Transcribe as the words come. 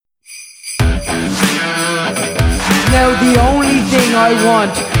The only thing I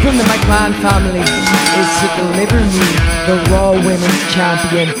want from the McMahon family is to deliver me the Raw Women's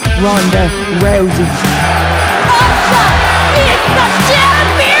Champion, Ronda Rousey. Asuka is the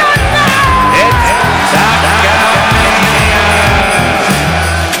champion now! It's Talkamania!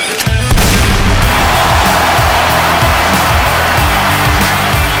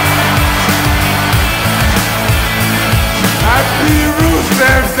 Happy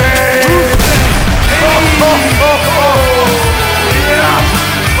Rusev Day! Ho, ho, ho, ho! Yeah!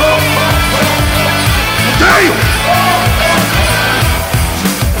 Ho, ho, ho! Damn!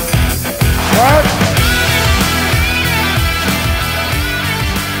 What?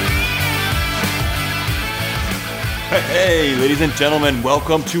 Hey, ladies and gentlemen,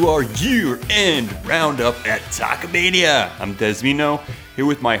 welcome to our year-end roundup at Talkamania. I'm Desmino, here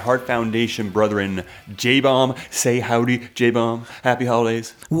with my Heart Foundation brethren, J-Bomb. Say howdy, J-Bomb. Happy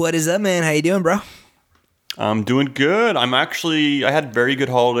holidays. What is up, man? How you doing, bro? I'm doing good. I had a very good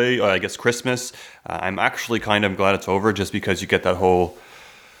holiday, I guess Christmas. I'm actually kind of glad it's over just because you get that whole...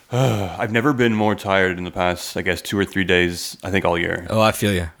 I've never been more tired in the past, I guess, 2 or 3 days, I think all year. Oh, I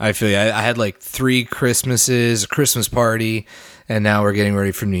feel you. I had like 3 Christmases, a Christmas party, and now we're getting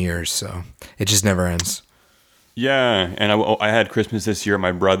ready for New Year's, so it just never ends. Yeah, and I had Christmas this year at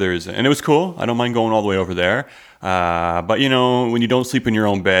my brother's, and it was cool. I don't mind going all the way over there. But, you know, when you don't sleep in your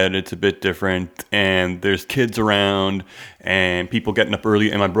own bed, it's a bit different, and there's kids around, and people getting up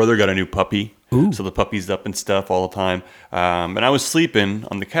early, and my brother got a new puppy. Ooh. So the puppy's up and stuff all the time. And I was sleeping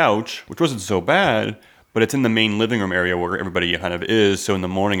on the couch, which wasn't so bad, but it's in the main living room area where everybody kind of is. So in the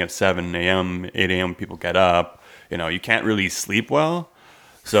morning at 7 a.m., 8 a.m., people get up. You know, you can't really sleep well.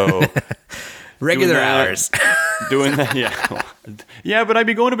 So... Regular hours. Doing that, yeah. Yeah, but I'd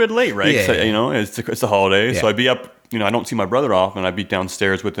be going to bed late, right? Yeah, So, yeah. you know, it's a holiday. Yeah. So I'd be up, you know, I don't see my brother often. I'd be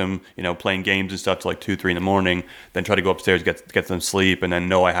downstairs with him, you know, playing games and stuff till like 2, 3 in the morning. Then try to go upstairs, get some sleep, and then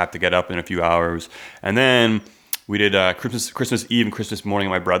know I have to get up in a few hours. And then we did Christmas Eve and Christmas morning at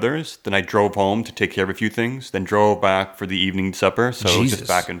my brother's. Then I drove home to take care of a few things. Then drove back for the evening supper. So Jesus. Just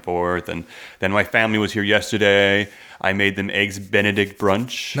back and forth. And then my family was here yesterday. I made them Eggs Benedict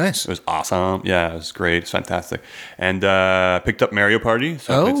brunch. Nice. It was awesome. Yeah, it was great. It's fantastic. And picked up Mario Party.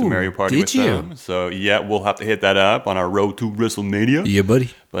 So I played some Mario Party with them. So yeah, we'll have to hit that up on our road to WrestleMania. Yeah, buddy.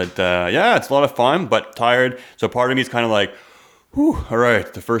 But yeah, it's a lot of fun, but tired. So part of me is kind of like, whew, all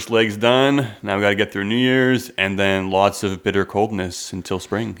right, the first leg's done. Now we got to get through New Year's, and then lots of bitter coldness until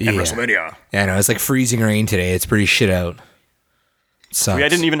spring. Yeah. And WrestleMania. Yeah, I know. It's like freezing rain today. It's pretty shit out. Sucks. I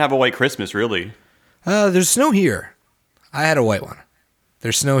didn't even have a white Christmas, really. There's snow here. I had a white one.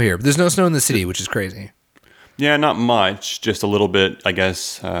 There's snow here, but there's no snow in the city, which is crazy. Yeah, not much, just a little bit, I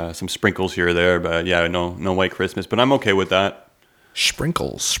guess, some sprinkles here or there, but yeah, no white Christmas, but I'm okay with that.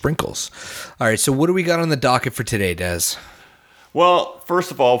 Sprinkles. All right, so what do we got on the docket for today, Des? Well,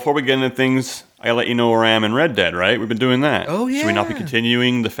 first of all, before we get into things, I gotta let you know where I am in Red Dead, right? We've been doing that. Oh, yeah. Should we not be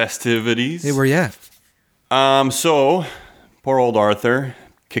continuing the festivities? Hey, where you at? So, poor old Arthur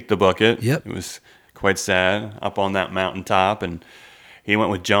kicked the bucket. Yep. It was quite sad up on that mountaintop, and he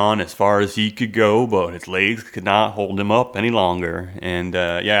went with John as far as he could go, but his legs could not hold him up any longer. And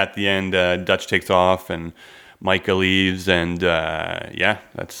yeah, at the end, Dutch takes off, and Micah leaves, and yeah,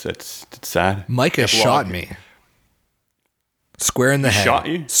 it's sad. Micah shot me. Square in the head. Shot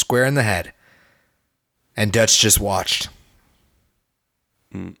you? Square in the head. And Dutch just watched.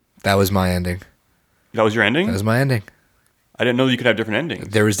 That was my ending. That was your ending? That was my ending. I didn't know you could have different endings.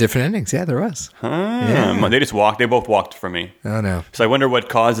 There was different endings. Yeah, there was. Yeah. They just walked. They both walked for me. Oh, no. So I wonder what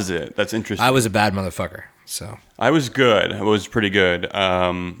causes it. That's interesting. I was a bad motherfucker, so. I was good. I was pretty good.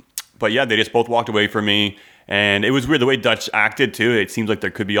 But yeah, they just both walked away from me. And it was weird the way Dutch acted, too. It seems like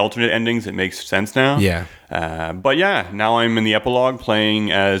there could be alternate endings. It makes sense now. Yeah. But yeah, now I'm in the epilogue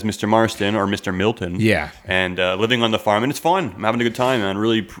playing as Mr. Marston or Mr. Milton. Yeah. And living on the farm. And it's fun. I'm having a good time, man.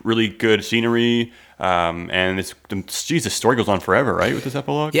 Really, really good scenery. And it's, geez, the story goes on forever, right, with this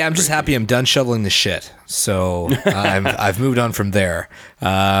epilogue? Yeah, I'm just happy I'm done shoveling the shit. So I've moved on from there.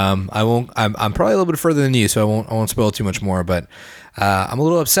 I'm probably a little bit further than you, so I won't spoil too much more. But I'm a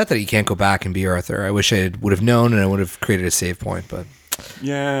little upset that he can't go back and be Arthur. I wish I would have known, and I would have created a save point. But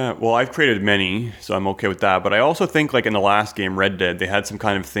yeah, well, I've created many, so I'm okay with that. But I also think, like in the last game, Red Dead, they had some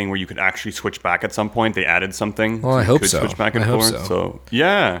kind of thing where you could actually switch back at some point. They added something. Well, I hope you could so. Switch back and I hope forth. so.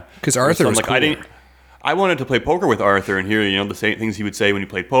 Yeah, because Arthur was like, cooler. I wanted to play poker with Arthur and hear, you know, the same things he would say when he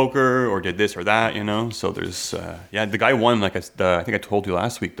played poker or did this or that, you know. So there's, yeah, the guy won, like I think I told you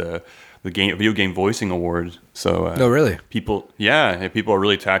last week, the video game voicing award. So Oh, really? people are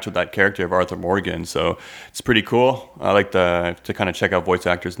really attached with that character of Arthur Morgan. So it's pretty cool. I like to kind of check out voice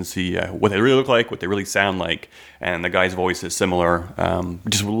actors and see what they really look like, what they really sound like, and the guy's voice is similar,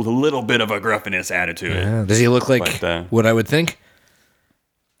 just with a little bit of a gruffiness added to it. Yeah. Does he look like what I would think?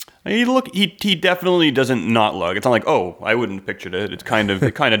 He definitely doesn't not look. It's not like, oh, I wouldn't have pictured it. It kind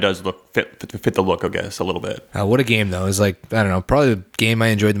of does look fit the look, I guess, a little bit. What a game though. It's like, I don't know, probably the game I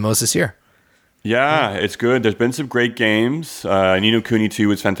enjoyed the most this year. Yeah, it's good. There's been some great games. Ni no Kuni 2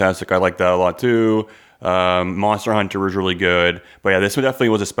 was fantastic. I like that a lot too. Monster Hunter was really good. But yeah, this one definitely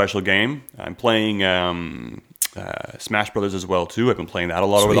was a special game. I'm playing Smash Brothers as well too. I've been playing that a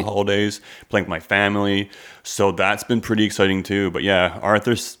lot over the holidays, playing with my family. So that's been pretty exciting too. But yeah,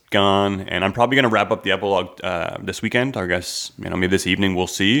 Arthur's gone, and I'm probably going to wrap up the epilogue this weekend. I guess, maybe this evening, we'll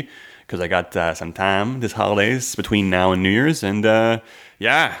see, because I got some time this holidays between now and New Year's. And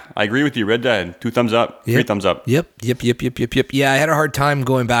yeah, I agree with you. Red Dead, 2 thumbs up, 3 thumbs up. Yep. Yeah, I had a hard time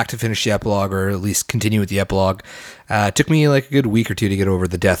going back to finish the epilogue, or at least continue with the epilogue. It took me like a good week or two to get over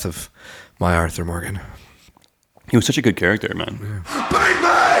the death of my Arthur Morgan. He was such a good character, man.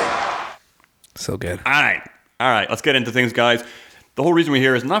 Yeah. So good. All right. Let's get into things, guys. The whole reason we're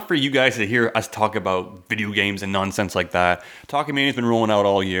here is not for you guys to hear us talk about video games and nonsense like that. Talkamania's been rolling out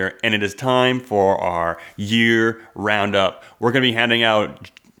all year, and it is time for our year roundup. We're going to be handing out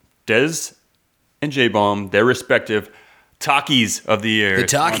Dez and J-Bomb their respective Talkies of the year. The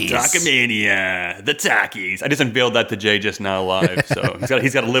Talkies. Talkamania. The Talkies. I just unveiled that to Jay just now live, so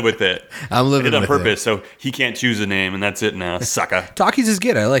he's got to live with it. I'm living with it. I did it on purpose, so he can't choose a name, and that's it now. Sucker. Talkies is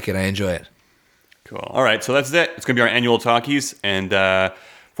good. I like it. I enjoy it. Cool. All right, so that's it. It's going to be our annual Talkies. And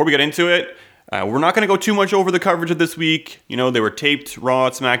before we get into it, we're not going to go too much over the coverage of this week. They were taped, Raw,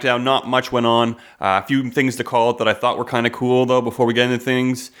 SmackDown. Not much went on. A few things to call out that I thought were kind of cool, though, before we get into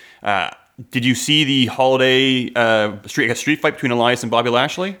things. Did you see the holiday street fight between Elias and Bobby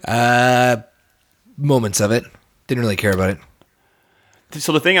Lashley? Moments of it. Didn't really care about it.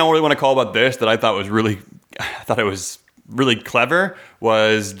 So the thing I really want to call about this that I thought was really clever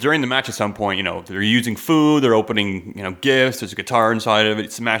was during the match at some point, they're using food, they're opening, gifts, there's a guitar inside of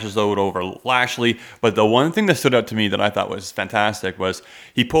it, smashes over Lashley. But the one thing that stood out to me that I thought was fantastic was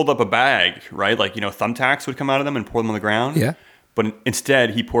he pulled up a bag, right? Like, thumbtacks would come out of them and pour them on the ground. Yeah. But instead,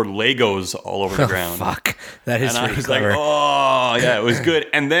 he poured Legos all over the ground. Fuck. That is pretty clever. Like, oh, yeah, it was good.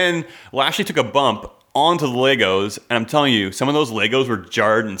 And then Lashley took a bump onto the Legos, and I'm telling you, some of those Legos were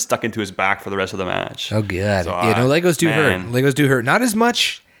jarred and stuck into his back for the rest of the match. Oh, good. So, Legos do hurt. Legos do hurt. Not as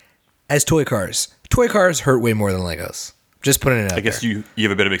much as toy cars. Toy cars hurt way more than Legos. Just putting it out there. I guess you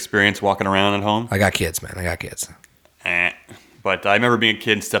have a bit of experience walking around at home. I got kids, man. I got kids. But I remember being a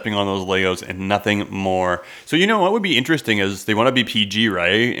kid and stepping on those Legos and nothing more. So what would be interesting is they want to be PG,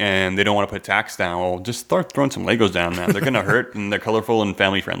 right? And they don't want to put tax down. Well, just start throwing some Legos down, man. They're going to hurt, and they're colorful and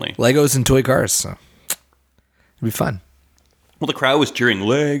family friendly. Legos and toy cars. So it'd be fun. Well, the crowd was cheering,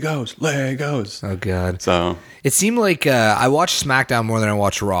 Legos, Legos. Oh, God. So it seemed like I watched SmackDown more than I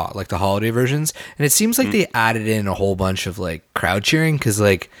watched Raw, like the holiday versions. And it seems like they added in a whole bunch of crowd cheering, because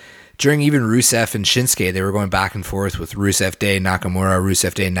during even Rusev and Shinsuke, they were going back and forth with Rusev Day, Nakamura,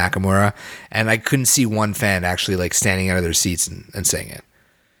 Rusev Day, Nakamura. And I couldn't see one fan actually standing out of their seats and saying it.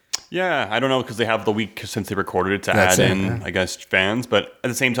 Yeah, I don't know, because they have the week since they recorded it to add in, I guess, fans. But at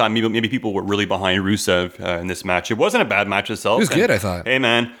the same time, maybe people were really behind Rusev in this match. It wasn't a bad match itself. It was good, I thought. Hey,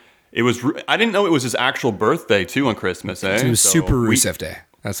 man, it was. I didn't know it was his actual birthday, too, on Christmas. It was Super Rusev Day.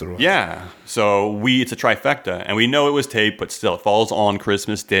 That's what it was. Yeah, so it's a trifecta. And we know it was taped, but still, it falls on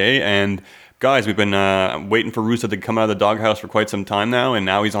Christmas Day. And guys, we've been waiting for Rusev to come out of the doghouse for quite some time now. And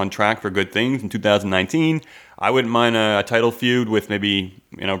now he's on track for good things in 2019. I wouldn't mind a title feud with maybe,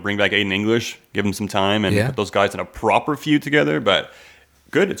 bring back Aiden English, give him some time, and put those guys in a proper feud together. But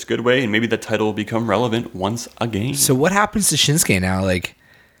good, it's a good way, and maybe the title will become relevant once again. So what happens to Shinsuke now?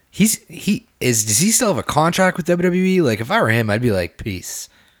 Does he still have a contract with WWE? If I were him, I'd be like, peace.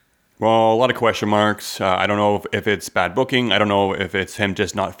 Well, a lot of question marks. I don't know if it's bad booking. I don't know if it's him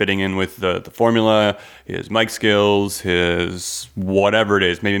just not fitting in with the formula, his mic skills, his whatever it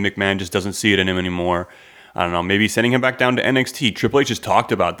is. Maybe McMahon just doesn't see it in him anymore. I don't know, maybe sending him back down to NXT. Triple H just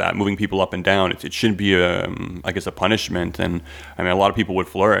talked about that, moving people up and down. It shouldn't be, a punishment. And, a lot of people would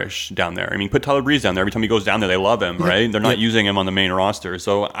flourish down there. Put Tyler Breeze down there. Every time he goes down there, they love him, right? They're not using him on the main roster.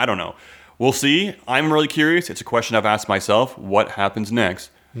 So, I don't know. We'll see. I'm really curious. It's a question I've asked myself. What happens next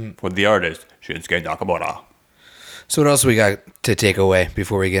for the artist, Shinsuke Nakamura? So what else we got to take away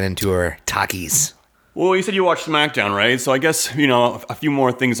before we get into our Talkies? Well, you said you watched SmackDown, right? So I guess, a few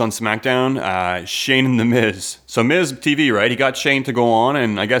more things on SmackDown. Shane and The Miz. So Miz TV, right? He got Shane to go on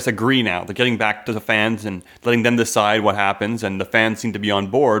and I guess agree now. They're getting back to the fans and letting them decide what happens. And the fans seem to be on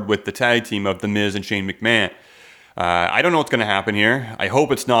board with the tag team of The Miz and Shane McMahon. I don't know what's going to happen here. I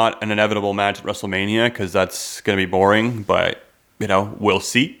hope it's not an inevitable match at WrestleMania because that's going to be boring. But, we'll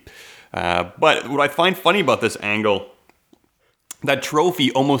see. But what I find funny about this angle, that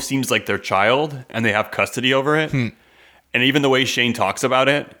trophy almost seems like their child and they have custody over it. And even the way Shane talks about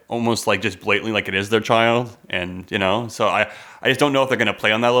it, almost like just blatantly like it is their child. And, so I just don't know if they're going to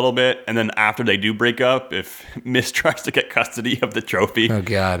play on that a little bit. And then after they do break up, if Miz tries to get custody of the trophy. Oh,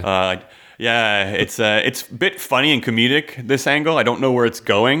 God. Yeah, it's a bit funny and comedic, this angle. I don't know where it's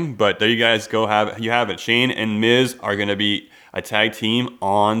going, but there you guys go. You have it. Shane and Miz are going to be a tag team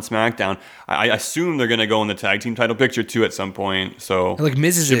on SmackDown. I assume they're going to go in the tag team title picture too at some point. So like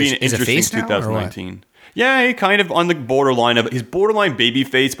Miz is a face now, 2019. Yeah, he kind of on the borderline of he's borderline baby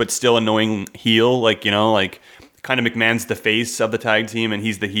face, but still annoying heel. Like kind of McMahon's the face of the tag team and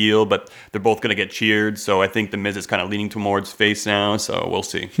he's the heel, but they're both going to get cheered. So I think the Miz is kind of leaning towards face now. So we'll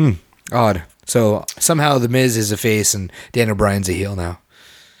see. Odd. So somehow the Miz is a face and Daniel Bryan's a heel now.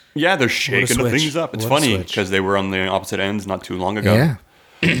 Yeah, they're shaking the things up. It's funny because they were on the opposite ends not too long ago.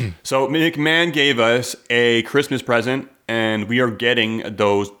 Yeah. So McMahon gave us a Christmas present, and we are getting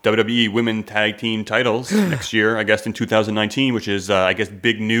those WWE Women Tag Team titles next year, I guess in 2019, which is,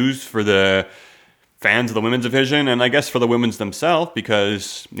 big news for the fans of the women's division, and I guess for the women's themselves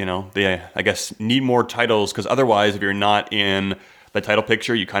because, they, need more titles because otherwise, if you're not in the title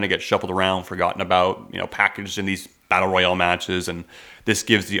picture, you kind of get shuffled around, forgotten about, packaged in these battle royale matches, and this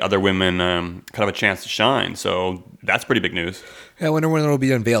gives the other women kind of a chance to shine. So that's pretty big news. Yeah, I wonder when it'll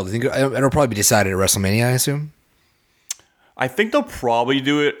be unveiled. I think it'll probably be decided at WrestleMania, I assume. I think they'll probably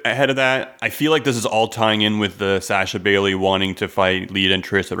do it ahead of that. I feel like this is all tying in with the Sasha Bailey wanting to fight Lita and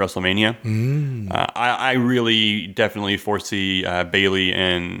Trish at WrestleMania. I really definitely foresee Bailey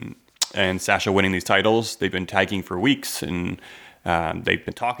and Sasha winning these titles. They've been tagging for weeks and they've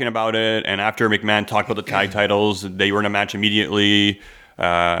been talking about it, and after McMahon talked about the tag titles, they were in a match immediately,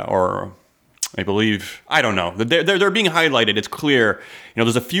 or I believe, I don't know. They're being highlighted. It's clear.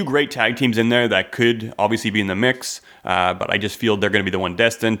 There's a few great tag teams in there that could obviously be in the mix, but I just feel they're going to be the one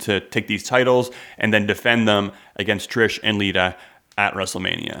destined to take these titles and then defend them against Trish and Lita at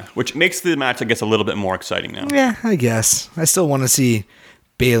WrestleMania, which makes the match, I guess, a little bit more exciting now. Yeah, I guess. I still want to see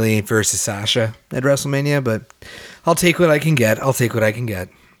Bailey versus Sasha at WrestleMania, but I'll take what I can get.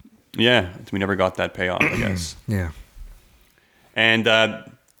 Yeah, we never got that payoff, I guess. Yeah. And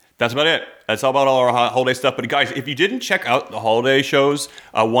that's about it. That's all about all our holiday stuff. But guys, if you didn't check out the holiday shows,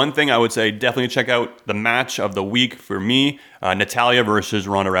 one thing I would say, definitely check out the match of the week for me, Natalya versus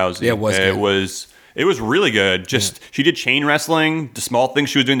Ronda Rousey. Yeah, it was good. It was really good. She did chain wrestling, the small things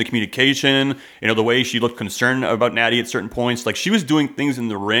she was doing, the communication, the way she looked concerned about Natty at certain points. Like, she was doing things in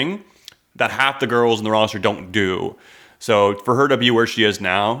the ring that half the girls in the roster don't do. So for her to be where she is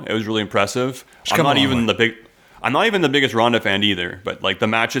now, it was really impressive. I'm not even the biggest Ronda fan either, but like the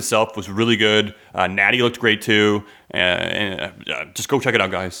match itself was really good. Natty looked great too. Just go check it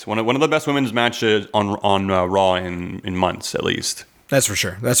out, guys. One of the best women's matches on Raw in months at least. That's for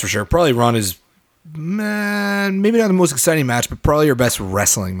sure. Probably Ronda's, maybe not the most exciting match, but probably her best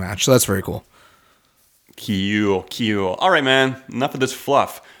wrestling match. So that's very cool. Cool. All right, man. Enough of this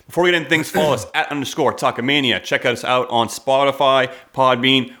fluff. Before we get into things, follow us at _Talkamania. Check us out on Spotify,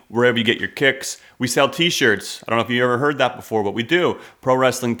 Podbean, wherever you get your kicks. We sell t-shirts. I don't know if you ever heard that before, but we do.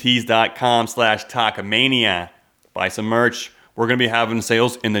 ProWrestlingTees.com/Talkamania. Buy some merch. We're going to be having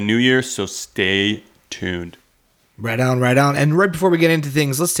sales in the new year, so stay tuned. Right on. And right before we get into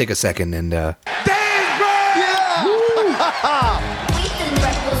things, let's take a second and...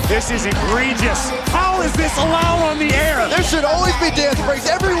 This is egregious. How is this allowed on the air? There should always be dance breaks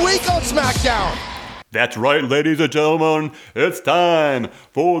every week on SmackDown. That's right, ladies and gentlemen. It's time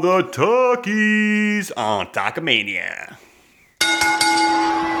for the Talkies on Talkamania.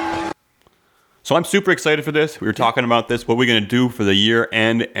 So I'm super excited for this. We were talking about this, what we're going to do for the year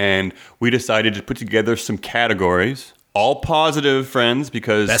end, and we decided to put together some categories. All positive, friends,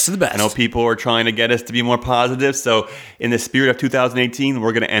 because best of the best. I know people are trying to get us to be more positive. So in the spirit of 2018,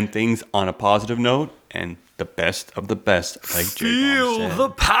 we're going to end things on a positive note and the best of the best, like J-Bomb said. Feel the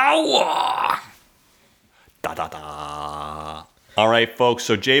power. Da, da, da. All right, folks.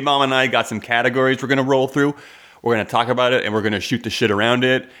 So J-Bomb and I got some categories we're going to roll through. We're going to talk about it, and we're going to shoot the shit around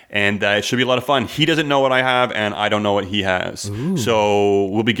it, and it should be a lot of fun. He doesn't know what I have, and I don't know what he has. Ooh. So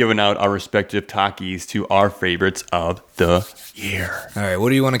we'll be giving out our respective Talkies to our favorites of the year. All right, what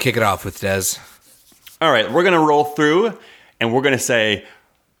do you want to kick it off with, Des? All right, we're going to roll through, and we're going to say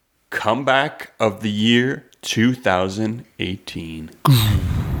comeback of the year 2018.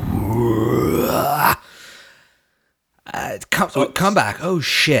 Comeback. Oh,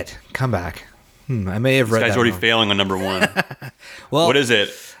 shit. Comeback. I may have read This guy's that already wrong. failing on number one. Well, What is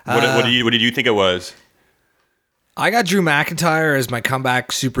it? What did you think it was? I got Drew McIntyre as my comeback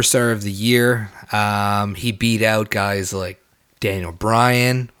superstar of the year. He beat out guys like Daniel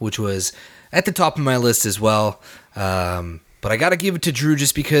Bryan, which was at the top of my list as well. But I got to give it to Drew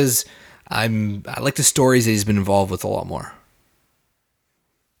just because I like the stories that he's been involved with a lot more.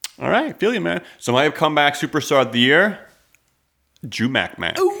 All right, feel you, man. So my comeback superstar of the year, Drew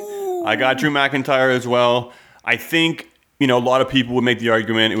McMahon. Ooh. I got Drew McIntyre as well. I think, a lot of people would make the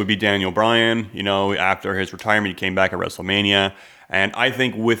argument it would be Daniel Bryan. After his retirement, he came back at WrestleMania. And I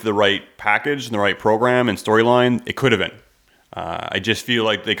think with the right package and the right program and storyline, it could have been. I just feel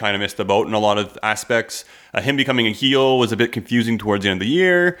like they kind of missed the boat in a lot of aspects. Him becoming a heel was a bit confusing towards the end of the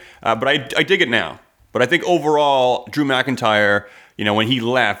year, but I dig it now. But I think overall, Drew McIntyre, when he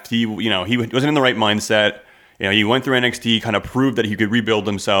left, he wasn't in the right mindset. He went through NXT, kind of proved that he could rebuild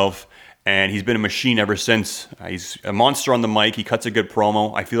himself, and he's been a machine ever since. He's a monster on the mic. He cuts a good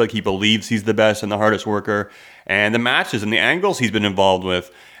promo. I feel like he believes he's the best and the hardest worker. And the matches and the angles he's been involved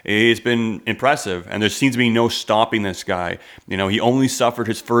with, it's been impressive. And there seems to be no stopping this guy. He only suffered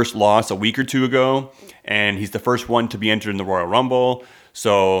his first loss a week or two ago, and he's the first one to be entered in the Royal Rumble.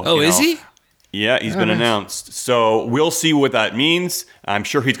 So, is he? Yeah, he's been announced. So we'll see what that means. I'm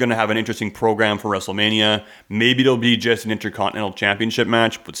sure he's going to have an interesting program for WrestleMania. Maybe it'll be just an Intercontinental Championship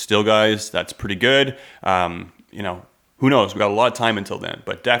match, but still, guys, that's pretty good. Who knows? We got a lot of time until then.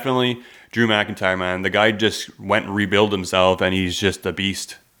 But definitely Drew McIntyre, man. The guy just went and rebuilt himself, and he's just a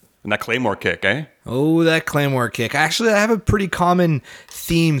beast. And that Claymore kick, eh? Oh, that Claymore kick. Actually, I have a pretty common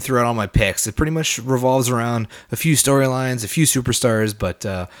theme throughout all my picks. It pretty much revolves around a few storylines, a few superstars, but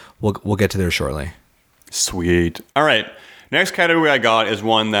we'll get to there shortly. Sweet. All right. Next category I got is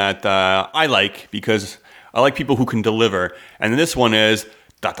one that I like because I like people who can deliver. And this one is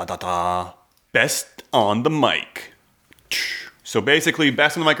best on the mic. So basically,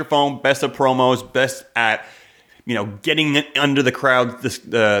 best on the microphone, best of promos, best at getting it under the crowd,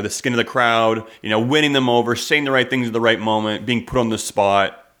 the skin of the crowd, winning them over, saying the right things at the right moment, being put on the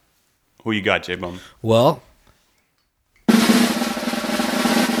spot. Who you got, J-Bum? Well,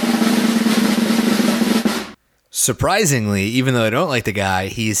 surprisingly, even though I don't like the guy,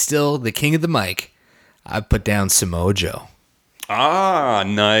 he is still the king of the mic. I put down Samoa Joe. Ah,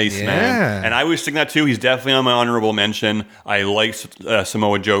 nice, Yeah. man. And I was thinking that too. He's definitely on my honorable mention. I like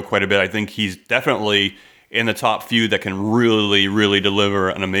Samoa Joe quite a bit. I think he's definitely in the top few that can really, really deliver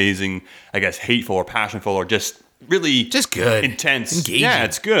an amazing, I guess, hateful or passionful or just really good, intense. engaging. Yeah,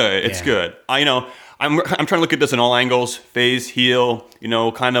 it's good. It's good. I'm trying to look at this in all angles, face, heel,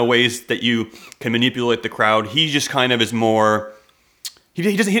 kind of ways that you can manipulate the crowd. He just kind of is more.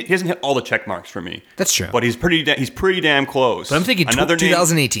 He doesn't hit all the check marks for me. That's true. But he's pretty damn close. But I'm thinking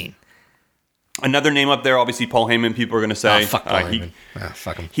 2018. Another name up there, obviously Paul Heyman, people are going to say. Oh, fuck Paul Heyman.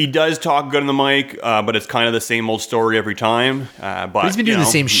 Fuck him. He does talk good on the mic, but it's kind of the same old story every time. But he's been doing the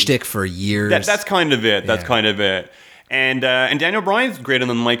same shtick for years. That's kind of it. That's Yeah. kind of it. And Daniel Bryan's great on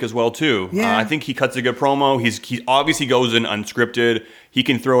the mic as well, too. Yeah. I think he cuts a good promo. He obviously goes in unscripted. He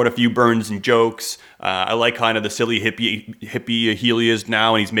can throw out a few burns and jokes. I like kind of the silly hippie heel he is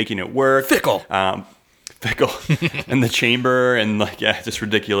now, and he's making it work. Fickle in the chamber, and just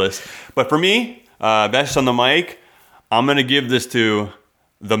ridiculous. But for me, best on the mic, I'm gonna give this to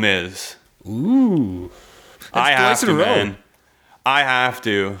The Miz. Ooh, I have twice in to, a row. man. I have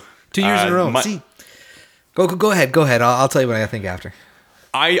to. 2 years in a row. See, go ahead. I'll tell you what I think after.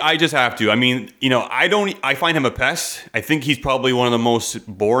 I just have to. I mean, I find him a pest. I think he's probably one of the most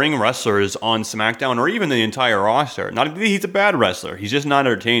boring wrestlers on SmackDown or even the entire roster. Not that he's a bad wrestler. He's just not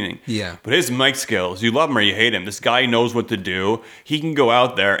entertaining. Yeah. But his mic skills, you love him or you hate him. This guy knows what to do. He can go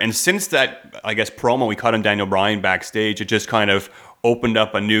out there. And since that, I guess, promo we cut on Daniel Bryan backstage, it just kind of opened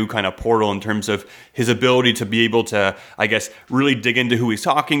up a new kind of portal in terms of his ability to be able to, I guess, really dig into who he's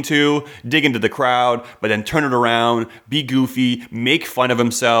talking to, dig into the crowd, but then turn it around, be goofy, make fun of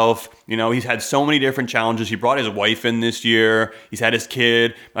himself. He's had so many different challenges. He brought his wife in this year. He's had his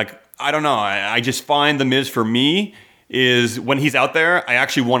kid. I don't know. I just find The Miz for me is when he's out there, I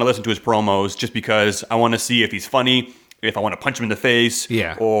actually want to listen to his promos just because I want to see if he's funny, if I want to punch him in the face.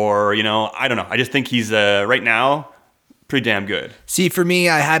 Yeah. Or, I don't know. I just think he's, right now, pretty damn good. See, for me,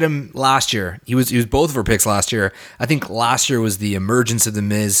 I had him last year. He was both of our picks last year. I think last year was the emergence of The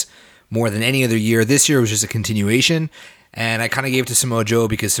Miz more than any other year. This year was just a continuation. And I kind of gave it to Samoa Joe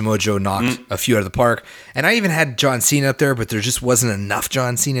because Samoa Joe knocked a few out of the park. And I even had John Cena up there, but there just wasn't enough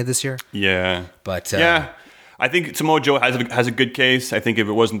John Cena this year. Yeah. But yeah. I think Samoa Joe has a good case. I think if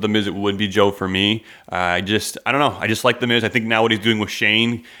it wasn't The Miz, it would be Joe for me. I don't know. I just like The Miz. I think now what he's doing with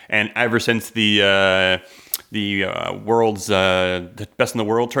Shane, and ever since the world's the Best in the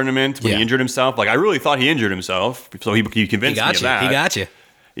World tournament when he injured himself, like I really thought he injured himself, so he convinced me of that. He got you.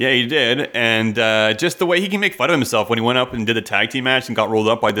 Yeah, he did. And just the way he can make fun of himself when he went up and did a tag team match and got rolled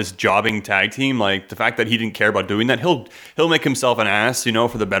up by this jobbing tag team, like the fact that he didn't care about doing that, he'll make himself an ass,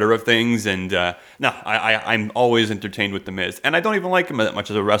 for the better of things. And I'm always entertained with The Miz. And I don't even like him that much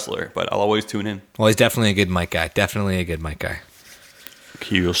as a wrestler, but I'll always tune in. Well, he's definitely a good mic guy.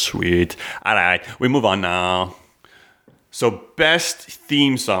 Cute, sweet. All right, we move on now. So, best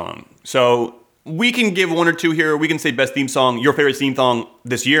theme song. So, we can give one or two here. We can say best theme song, your favorite theme song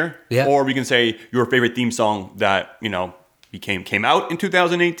this year. Yeah. Or we can say your favorite theme song that, came out in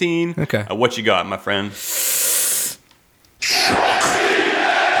 2018. Okay. What you got, my friend?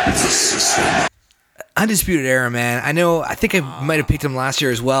 Undisputed Era, man. I think I might have picked him last year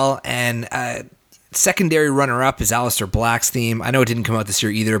as well. And secondary runner-up is Aleister Black's theme. I know it didn't come out this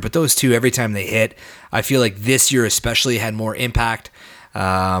year either, but those two, every time they hit, I feel like this year especially had more impact.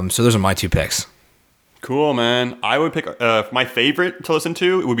 So those are my two picks. Cool, man. I would pick my favorite to listen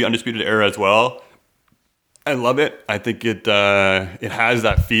to. It would be Undisputed Era as well. I love it. I think it has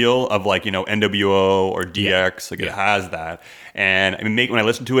that feel of like NWO or DX. It has that. And when I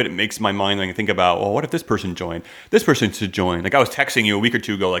listen to it, it makes my mind think about, well, what if this person joined? This person should join. Like I was texting you a week or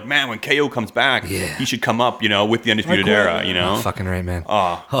two ago, like, man, when KO comes back, he should come up, with the Undisputed Era. Oh, fucking right, man.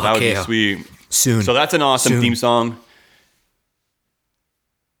 Oh, that would be sweet. Soon. So that's an awesome theme song.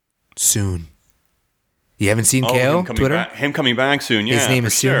 Soon. You haven't seen KO Twitter? Him coming back soon, yeah. His name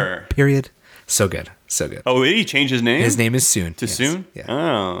is Soon, sure. period. So good. Oh, did he change his name? His name is Soon. To Soon? Yeah.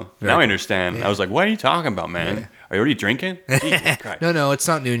 Oh, now I understand. Yeah. I was like, what are you talking about, man? Yeah. Are you already drinking? No, it's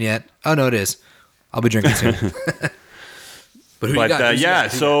not noon yet. Oh, no, it is. I'll be drinking soon. But who you got? Yeah,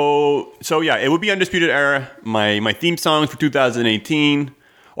 so it would be Undisputed Era. My theme songs for 2018.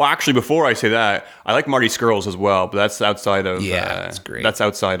 Well, actually, before I say that, I like Marty Scurlls as well, but that's outside of that's great. That's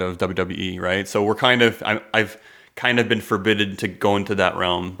outside of WWE, right? So we're I've kind of been forbidden to go into that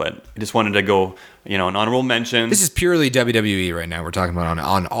realm, but I just wanted to go, an honorable mention. This is purely WWE right now. We're talking about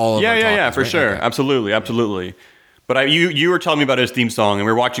on all of our topics, for right? sure, Okay. absolutely. But you were telling me about his theme song, and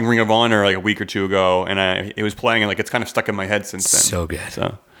we were watching Ring of Honor like a week or two ago, and it was playing, and like it's kind of stuck in my head since then. So good.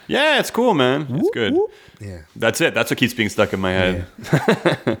 So yeah, it's cool, man. It's good. Yeah, that's it. That's what keeps being stuck in my head.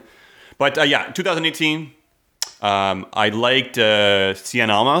 Yeah. But 2018. I liked Cien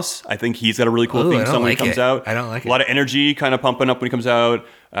Almas. I think he's got a really cool theme song when he comes out. I don't like it. A lot of energy kind of pumping up when he comes out.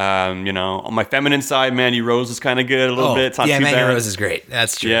 On my feminine side, Mandy Rose is kind of good a little bit. It's not too Mandy bad. Rose is great.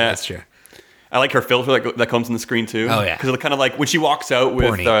 That's true. Yeah. That's true. I like her filter that comes on the screen too. Oh, yeah. Because it kind of like when she walks out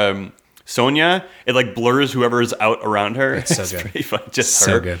with Sonya, it like blurs whoever's out around her. It's so good. Pretty fun. Just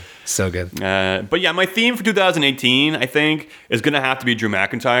so her. good. So good. But yeah, my theme for 2018, I think, is going to have to be Drew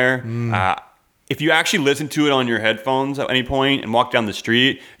McIntyre. If you actually listen to it on your headphones at any point and walk down the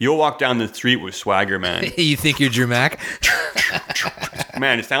street, you'll walk down the street with swagger, man. You think you're Drew Mac?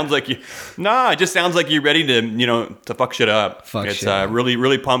 Man, it sounds like it just sounds like you're ready to, to fuck shit up. It's really,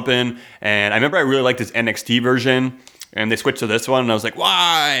 really pumping. And I remember I really liked this NXT version, and they switched to this one, and I was like,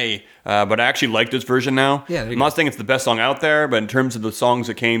 why? But I actually like this version now. Yeah, I'm not saying it's the best song out there, but in terms of the songs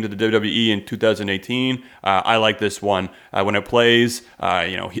that came to the WWE in 2018, I like this one. When it plays,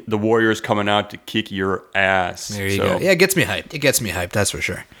 the Warriors coming out to kick your ass. There you go. Yeah, it gets me hyped. That's for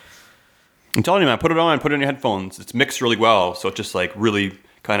sure. I'm telling you, man, put it on, put it in your headphones. It's mixed really well, so it just like really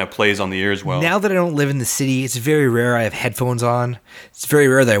kind of plays on the ears well. Now that I don't live in the city, it's very rare I have headphones on. It's very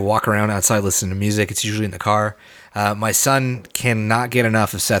rare that I walk around outside listening to music. It's usually in the car. My son cannot get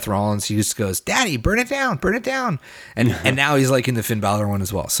enough of Seth Rollins. He just goes, "Daddy, burn it down. And now he's like in the Finn Balor one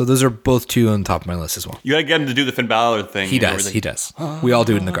as well. So those are both two on the top of my list as well. You gotta get him to do the Finn Balor thing. He does. We all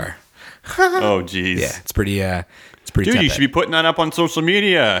do it in the car. Oh, jeez. Yeah, it's pretty. Dude, you should be putting that up on social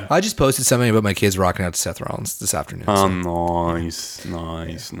media. I just posted something about my kids rocking out to Seth Rollins this afternoon. Nice.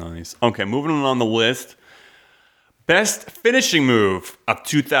 Okay, moving on the list. Best finishing move of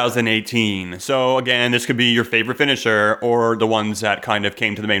 2018. So again, this could be your favorite finisher or the ones that kind of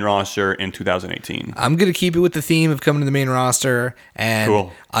came to the main roster in 2018. I'm going to keep it with the theme of coming to the main roster. And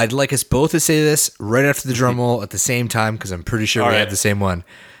cool. I'd like us both to say this right after the drum roll at the same time because I'm pretty sure we have the same one.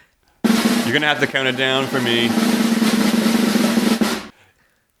 You're going to have to count it down for me.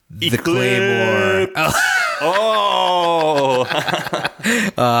 The Claymore. Oh.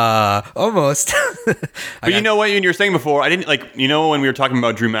 Almost. But you know what you were saying before, I didn't when we were talking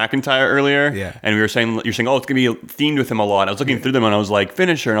about Drew McIntyre earlier, Yeah. and you're saying, oh, it's gonna be themed with him a lot. I was looking through them and I was like,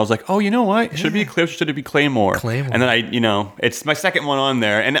 finisher, and I was like, oh, you know what? Should it be Eclipse or should it be Claymore? Claymore. And then it's my second one on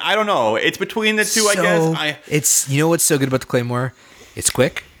there, and I don't know, it's between the two, I guess. It's what's so good about the Claymore? It's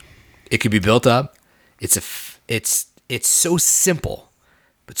quick. It could be built up. It's so simple,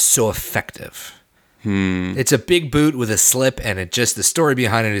 but so effective. It's a big boot with a slip, and the story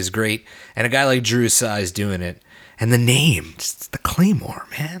behind it is great. And a guy like Drew's size doing it, and the name, just the Claymore,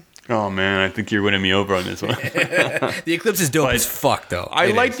 man. Oh man, I think you're winning me over on this one. The Eclipse is dope as fuck, though. I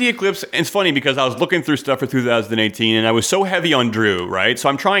like the Eclipse. It's funny because I was looking through stuff for 2018, and I was so heavy on Drew, right? So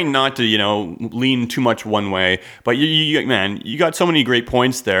I'm trying not to, lean too much one way. But you got so many great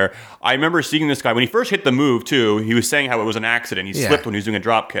points there. I remember seeing this guy when he first hit the move too. He was saying how it was an accident. He slipped when he was doing a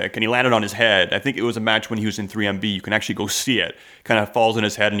drop kick, and he landed on his head. I think it was a match when he was in 3MB. You can actually go see it. Kind of falls on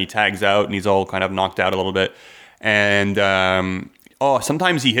his head, and he tags out, and he's all kind of knocked out a little bit. And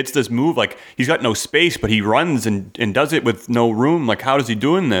sometimes he hits this move like he's got no space, but he runs and does it with no room. Like, how is he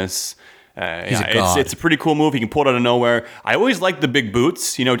doing this? It's a pretty cool move. He can pull it out of nowhere. I always liked the big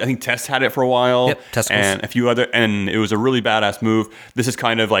boots. I think Test had it for a while. Yep, Testicles. And a few other, and it was a really badass move. This is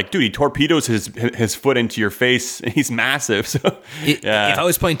kind of like, dude, he torpedoes his foot into your face. He's massive. So If I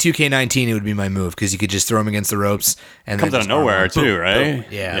was playing 2K19, it would be my move because you could just throw him against the ropes and comes out of nowhere too, right? Boom.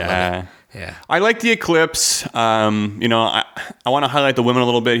 Yeah. Yeah. I like the Eclipse. I want to highlight the women a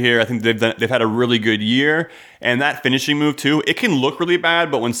little bit here. I think they've had a really good year, and that finishing move too. It can look really bad,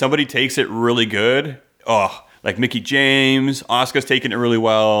 but when somebody takes it really good, like Mickie James, Asuka's taking it really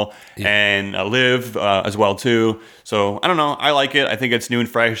well, and Liv as well too. So I don't know. I like it. I think it's new and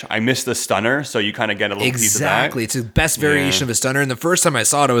fresh. I miss the stunner, so you kind of get a little piece of that. Exactly. It's the best variation of a stunner. And the first time I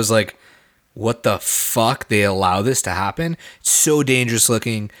saw it, I was like, "What the fuck? They allow this to happen?" It's so dangerous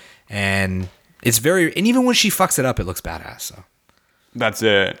looking. And and even when she fucks it up, it looks badass. So that's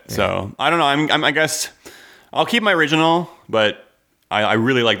it. Yeah. So I don't know. I guess I'll keep my original, but I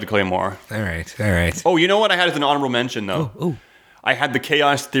really like the Claymore. All right. Oh, you know what? I had as an honorable mention though. Oh. I had the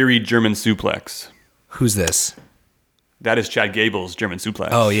Chaos Theory German Suplex. Who's this? That is Chad Gable's German Suplex.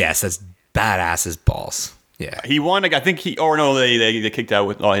 Oh yes, that's badass as balls. Yeah. He won. I think they kicked out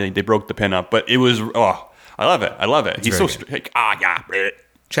with. They broke the pin up, but it was. I love it. He's so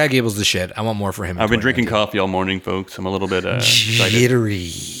Chad Gable's the shit. I want more for him. I've been drinking coffee all morning, folks. I'm a little bit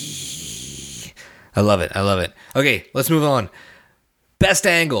jittery. I love it. Okay, let's move on. Best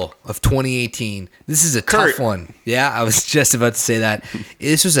angle of 2018. This is a tough one. Yeah, I was just about to say that.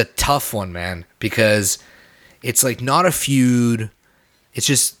 This was a tough one, man, because it's like not a feud. It's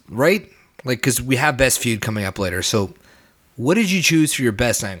just, right? Like, because we have best feud coming up later. So what did you choose for your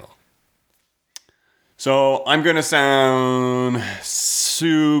best angle? So I'm going to sound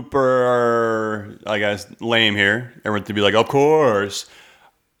super, I guess, lame here. Everyone to be like, of course.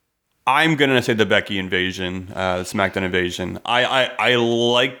 I'm going to say the Becky invasion, the SmackDown invasion. I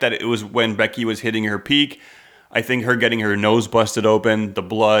like that it was when Becky was hitting her peak. I think her getting her nose busted open, the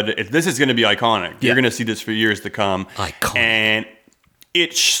blood. This is going to be iconic. Yeah. You're going to see this for years to come. Iconic. And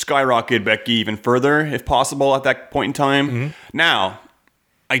it skyrocketed Becky even further, if possible, at that point in time. Mm-hmm. Now,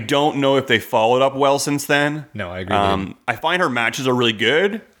 I don't know if they followed up well since then. No, I agree. I find her matches are really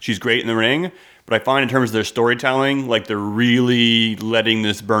good. She's great in the ring. But I find in terms of their storytelling, like they're really letting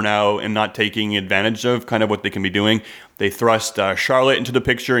this burn out and not taking advantage of kind of what they can be doing. They thrust Charlotte into the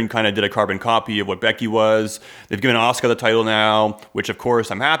picture and kind of did a carbon copy of what Becky was. They've given Asuka the title now, which of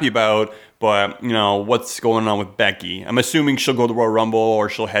course I'm happy about. But, what's going on with Becky? I'm assuming she'll go to the Royal Rumble or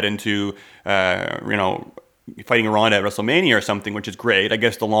she'll head into, fighting Ronda at WrestleMania or something, which is great. I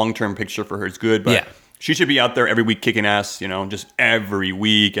guess the long-term picture for her is good, but she should be out there every week kicking ass, just every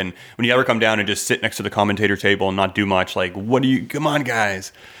week. And when you ever come down and just sit next to the commentator table and not do much, like, come on,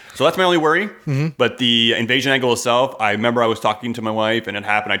 guys. So that's my only worry. Mm-hmm. But the invasion angle itself, I remember I was talking to my wife and it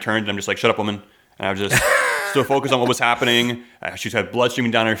happened. I turned and I'm just like, shut up, woman. And I was just still focused on what was happening. She had blood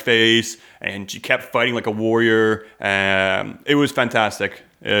streaming down her face and she kept fighting like a warrior. It was fantastic.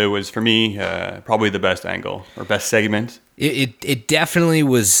 It was, for me, probably the best angle or best segment. It definitely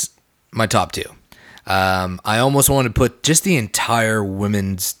was my top two. I almost wanted to put just the entire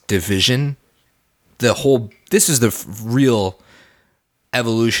women's division. This is the real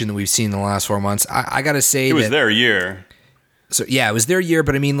evolution that we've seen in the last 4 months. I got to say it was their year. So yeah, it was their year,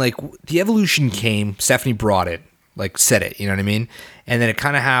 but I mean, like, the evolution came, Stephanie brought it, like, said it, you know what I mean? And then it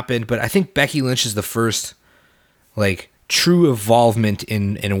kind of happened, but I think Becky Lynch is the first, like, true involvement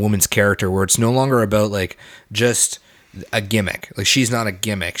in a woman's character where it's no longer about, like, just a gimmick. Like, she's not a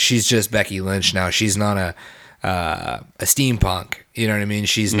gimmick. She's just Becky Lynch now. She's not a steampunk. You know what I mean?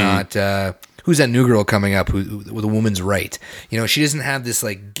 She's not. Who's that new girl coming up who with a woman's right? You know, she doesn't have this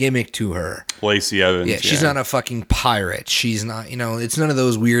like gimmick to her. Lacey Evans. Yeah, she's not a fucking pirate. She's not, you know, it's none of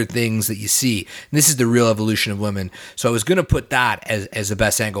those weird things that you see. And this is the real evolution of women. So I was going to put that as the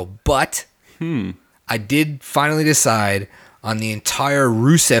best angle, but I did finally decide on the entire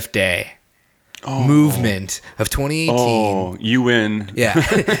Rusev Day movement of 2018. Oh, you win. Yeah.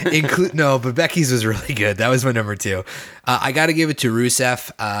 No, but Becky's was really good. That was my number 2. I got to give it to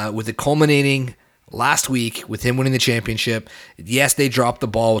Rusev with it culminating last week with him winning the championship. Yes, they dropped the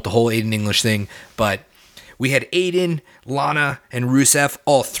ball with the whole Aiden English thing, but we had Aiden, Lana, and Rusev,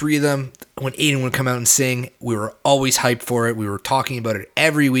 all 3 of them. When Aiden would come out and sing, we were always hyped for it. We were talking about it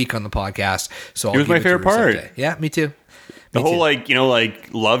every week on the podcast. So it was my favorite part. Yeah, me too. The whole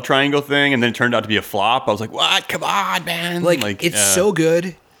love triangle thing, and then it turned out to be a flop. I was like, "What? Come on, man!" It's so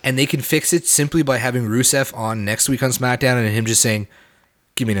good, and they can fix it simply by having Rusev on next week on SmackDown, and him just saying,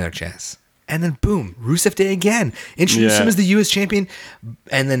 "Give me another chance," and then boom, Rusev Day again. Introduce him as the U.S. champion,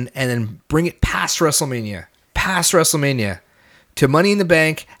 and then bring it past WrestleMania to Money in the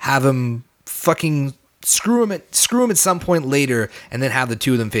Bank. Have him fucking screw him at some point later, and then have the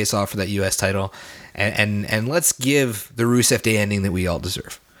 2 of them face off for that U.S. title. And let's give the Rusev Day ending that we all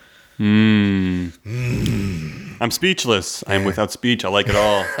deserve. I'm speechless. I'm without speech. I like it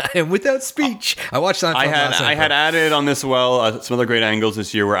all. I am without speech. I watched that. I had added on this some other great angles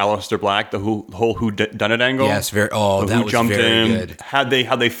this year were Aleister Black, the whole who done it angle. Yes, that was very good. How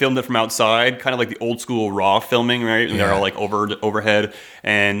they filmed it from outside, kind of like the old school Raw filming, right? And they're all like overhead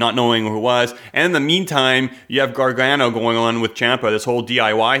and not knowing who it was. And in the meantime, you have Gargano going on with Ciampa, this whole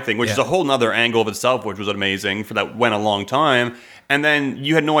DIY thing, which is a whole nother angle of itself, which was amazing for that went a long time. And then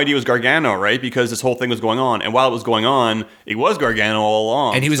you had no idea it was Gargano, right? Because this whole thing was going on. And while it was going on, it was Gargano all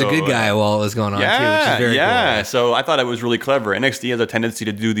along. And he was a good guy while it was going on, too, which is very cool. So I thought it was really clever. NXT has a tendency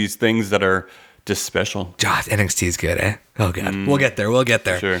to do these things that are just special. God, NXT is good, eh? Oh, God. We'll get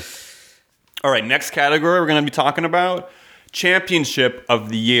there. Sure. All right, next category we're going to be talking about, Championship of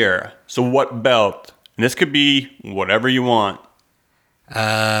the Year. So what belt? And this could be whatever you want.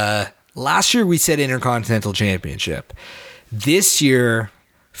 Last year we said Intercontinental Championship. This year,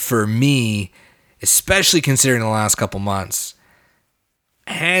 for me, especially considering the last couple months,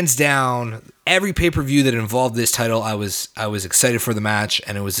 hands down, every pay-per-view that involved this title, I was excited for the match,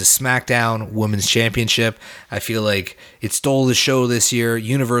 and it was the SmackDown Women's Championship. I feel like it stole the show this year.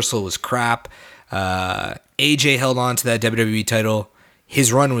 Universal was crap. AJ held on to that WWE title.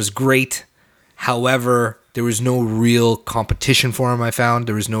 His run was great. However, there was no real competition for him, I found.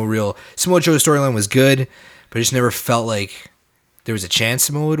 There was no real... Samoa Joe's storyline was good, but I just never felt like there was a chance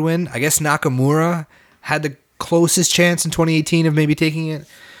Samoa would win. I guess Nakamura had the closest chance in 2018 of maybe taking it.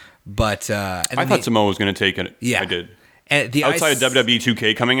 But I thought Samoa was going to take it. Yeah. I did. And the outside of WWE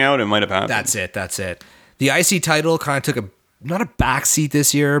 2K coming out, it might have happened. That's it. The IC title kind of took not a backseat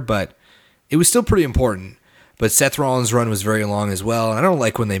this year, but it was still pretty important. But Seth Rollins' run was very long as well. And I don't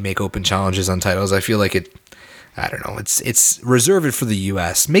like when they make open challenges on titles. I feel like I don't know. It's reserve it for the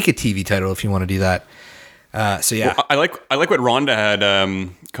US. Make a TV title if you want to do that. So yeah, well, I like what Ronda had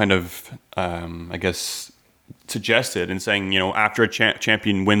I guess suggested in saying, after a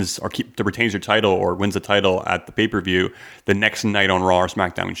champion wins or retains their title or wins the title at the pay-per-view, the next night on Raw or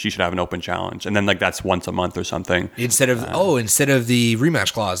SmackDown, she should have an open challenge, and then that's once a month or something instead of the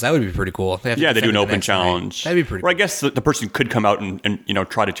rematch clause. That would be pretty cool. They do an open challenge. That'd be pretty. Or I guess the person could come out and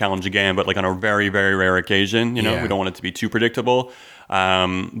try to challenge again, but on a very, very rare occasion. We don't want it to be too predictable.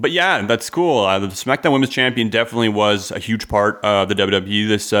 But yeah, that's cool. The SmackDown Women's Champion definitely was a huge part of the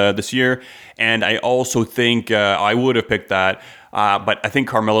WWE this year, and I also think I would have picked that. But I think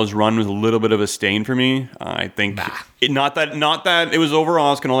Carmella's run was a little bit of a stain for me. I think not that it was over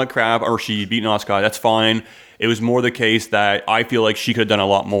Asuka and all that crap, or she beaten Asuka. That's fine. It was more the case that I feel like she could have done a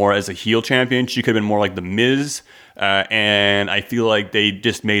lot more as a heel champion. She could have been more like the Miz. And I feel like they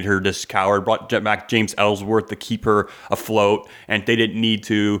just made her this coward, brought back James Ellsworth to keep her afloat, and they didn't need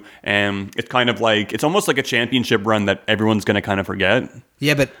to. And it's kind of like, it's almost like a championship run that everyone's going to kind of forget.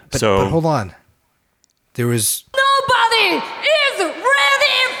 Yeah, but hold on. There was... Nobody is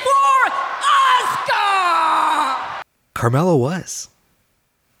ready for Asuka! Carmella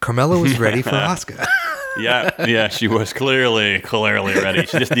was ready for Asuka. Yeah, she was clearly ready.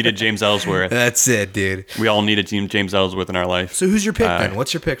 She just needed James Ellsworth. That's it, dude. We all needed James Ellsworth in our life. So who's your pick then?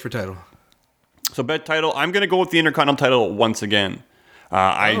 What's your pick for title? So bet title, I'm going to go with the Intercontinental title once again.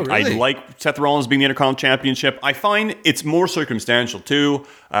 I really? like Seth Rollins being the Intercontinental Championship. I find it's more circumstantial too.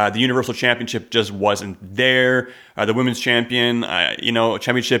 The Universal Championship just wasn't there. The Women's Champion,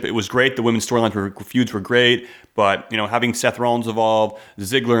 Championship, it was great. The women's storylines feuds were great. But, having Seth Rollins involved,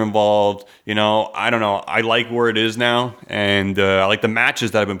 Ziggler involved, I don't know. I like where it is now. And I like the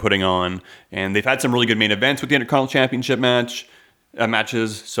matches that I've been putting on. And they've had some really good main events with the Intercontinental Championship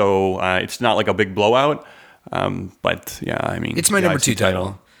matches. So it's not like a big blowout. But yeah, I mean, It's my number IC 2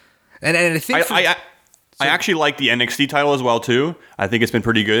 title. And I think I actually like the NXT title as well too. I think it's been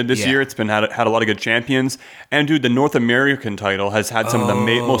pretty good this year. It's been had a lot of good champions. And dude, the North American title has had some of the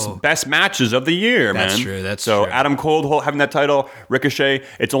most best matches of the year, man. That's true. That's so true. Adam Cole having that title, Ricochet.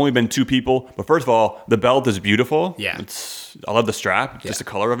 It's only been 2 people, but first of all, the belt is beautiful. Yeah. I love the strap. Just the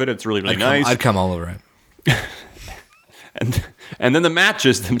color of it. It's really nice. I'd come all over it. And then the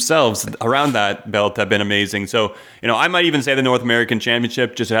matches themselves around that belt have been amazing. So, I might even say the North American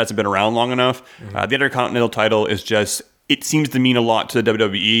Championship, just it hasn't been around long enough. The Intercontinental title is just, it seems to mean a lot to the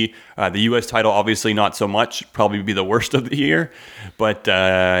WWE. The U.S. title, obviously not so much, probably be the worst of the year. But,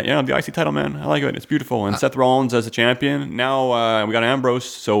 the IC title, man, I like it. It's beautiful. And Seth Rollins as a champion. Now we got Ambrose,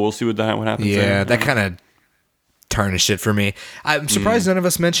 so we'll see what happens there. Yeah, that kind of tarnished it for me. I'm surprised none of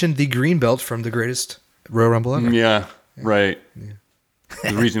us mentioned the green belt from the greatest Royal Rumble ever. Yeah, right. Yeah.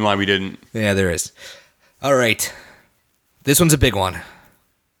 The reason why we didn't. Yeah, there is. All right. This one's a big one.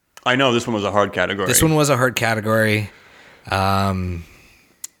 I know this one was a hard category. This one was a hard category. The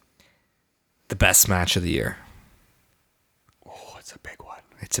best match of the year. Oh, it's a big one.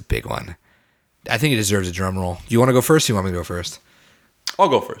 It's a big one. I think it deserves a drum roll. You want to go first? Or you want me to go first? I'll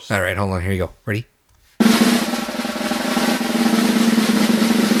go first. All right, hold on. Here you go. Ready?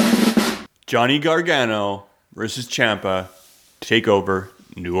 Johnny Gargano versus Ciampa. Takeover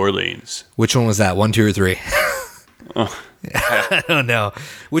New Orleans. Which one was that? 1, 2, or 3? I don't know.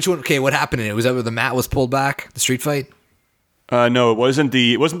 Which one? Okay, what happened in it? Was that where the mat was pulled back? The street fight? No, it wasn't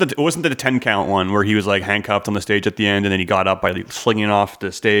the 10 count one where he was like handcuffed on the stage at the end and then he got up by slinging off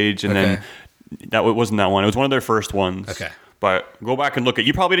the stage and then that wasn't that one. It was one of their first ones. Okay. But go back and look at.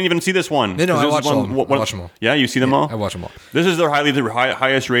 You probably didn't even see this one. No, I watched them. I watched them all. Yeah, you see them all. I watch them all. This is their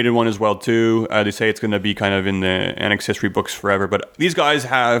highest rated one as well too. They say it's going to be kind of in the NXT history books forever. But these guys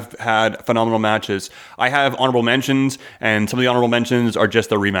have had phenomenal matches. I have honorable mentions, and some of the honorable mentions are just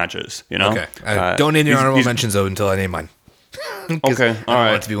the rematches. Okay. Don't name your honorable mentions though until I name mine. Okay. All right.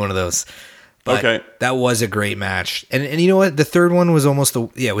 I want it to be one of those. But okay. That was a great match, and you know what? The third one was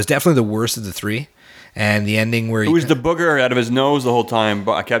it was definitely the worst of the 3. And the ending where it was the booger out of his nose the whole time,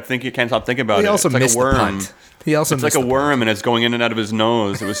 but I can't stop thinking about it. He also it's like missed a worm. the punt. It's like a worm, and it's going in and out of his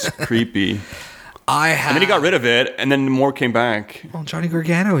nose. It was creepy. And then he got rid of it, and then more came back. Well, Johnny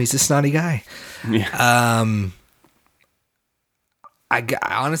Gargano, he's a snotty guy. Yeah.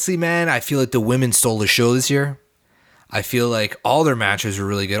 Honestly, man, I feel like the women stole the show this year. I feel like all their matches were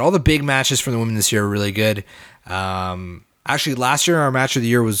really good. All the big matches from the women this year were really good. Actually, last year our match of the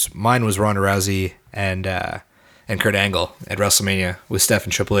year was Ronda Rousey and Kurt Angle at WrestleMania with Steph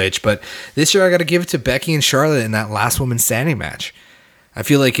and Triple H. But this year I got to give it to Becky and Charlotte in that last woman standing match. I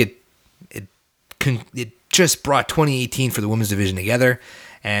feel like it just brought 2018 for the women's division together.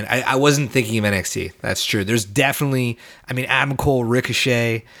 And I wasn't thinking of NXT. That's true. There's definitely, Adam Cole,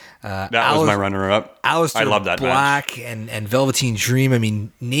 Ricochet. That was my runner-up. I love that Black match. and Velveteen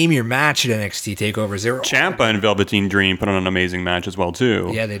Dream. Name your match at NXT Takeovers. Ciampa and Velveteen Dream put on an amazing match as well too.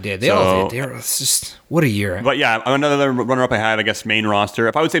 Yeah, they did. They all did. It's just what a year. But yeah, another runner-up I had, I guess, main roster.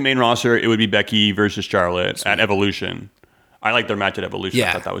 If I would say main roster, it would be Becky versus Charlotte at Evolution. I like their match at Evolution.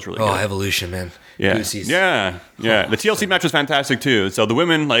 Yeah. I thought that was really good. Oh, Evolution, man. Yeah. Goosies. Yeah. The TLC match was fantastic too. So the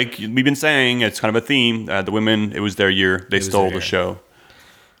women, like we've been saying, it's kind of a theme. The women, it was their year. They stole the show.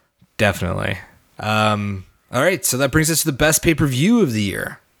 Definitely. All right, so that brings us to the best pay-per-view of the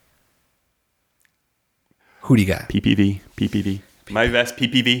year. Who do you got? PPV. My best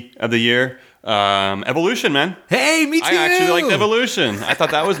PPV of the year. Evolution, man. Hey, me too. I actually liked Evolution. I thought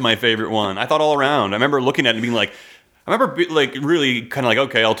that was my favorite one. I thought all around. I remember looking at it and being like, really kind of like,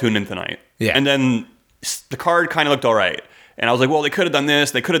 okay, I'll tune in tonight. Yeah. And then the card kind of looked all right. And I was like, well, they could have done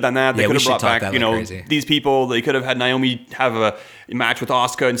this. They could have done that. They could have brought back, these people. They could have had Naomi have a match with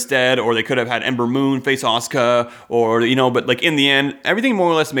Asuka instead, or they could have had Ember Moon face Asuka, or, but like in the end, everything more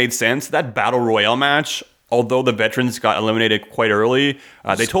or less made sense. That Battle Royale match, although the veterans got eliminated quite early,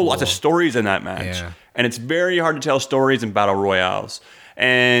 they told lots of stories in that match. Yeah. And it's very hard to tell stories in Battle Royales.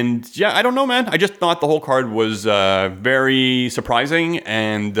 And yeah, I don't know, man. I just thought the whole card was very surprising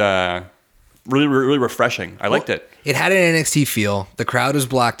and really, really refreshing. I liked it. It had an NXT feel. The crowd was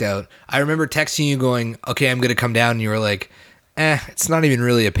blacked out. I remember texting you going, okay, I'm going to come down. And you were like, it's not even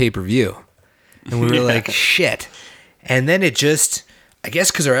really a pay-per-view. And we were like, shit. And then it just, I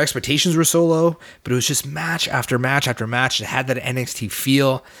guess because our expectations were so low, but it was just match after match after match. It had that NXT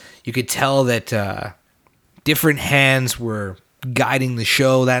feel. You could tell that different hands were guiding the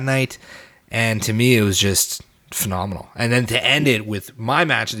show that night. And to me, it was just phenomenal. And then to end it with my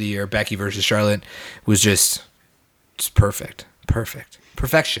match of the year, Becky versus Charlotte, was just perfect.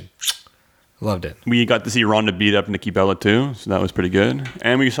 Perfection. Loved it. We got to see Ronda beat up Nikki Bella too, so that was pretty good.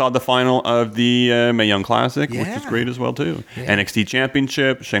 And we saw the final of the Mae Young Classic, which was great as well too. Yeah. NXT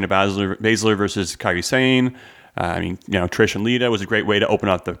Championship, Shayna Baszler versus Kairi Sane. Trish and Lita was a great way to open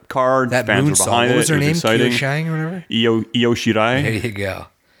up the card. That fans were behind what was her it. name? Exciting. Kyo Shang or whatever? Io Shirai. There you go.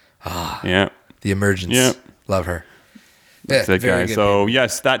 Yeah. The Emergence. Yeah. Love her. That's it, guys. So,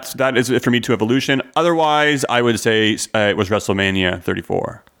 yes, that is it for me to Evolution. Otherwise, I would say it was WrestleMania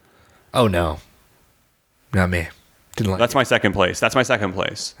 34. Oh, no. Not me. Didn't like That's it. my second place.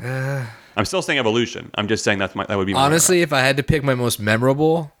 I'm still saying Evolution. I'm just saying that would be my honestly, if I had to pick my most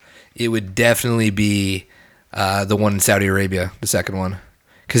memorable, it would definitely be the one in Saudi Arabia, the second one.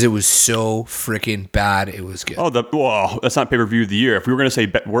 Because it was so freaking bad, it was good. That's not pay-per-view of the year. If we were going to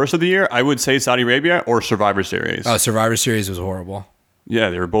say worst of the year, I would say Saudi Arabia or Survivor Series. Oh, Survivor Series was horrible. Yeah,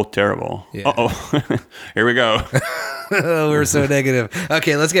 they were both terrible. Yeah. Uh-oh. Here we go. We're so negative.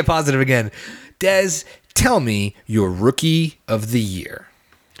 Okay, let's get positive again. Des, tell me your rookie of the year.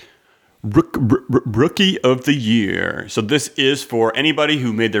 Rookie of the year. So this is for anybody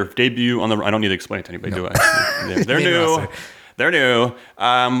who made their debut on the... I don't need to explain it to anybody, do I? They're new. Roster. They're new.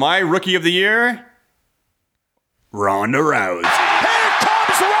 My rookie of the year, Ronda Rousey. Here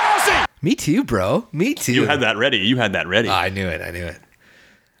comes Rousey! Me too, bro. Me too. You had that ready. I knew it.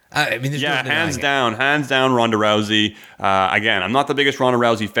 I mean, there's no hands denying down, Ronda Rousey. Again, I'm not the biggest Ronda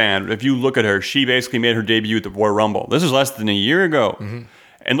Rousey fan, but if you look at her, she basically made her debut at the Royal Rumble. This is less than a year ago. Mm-hmm.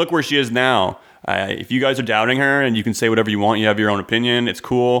 And look where she is now. If you guys are doubting her, and you can say whatever you want, you have your own opinion, it's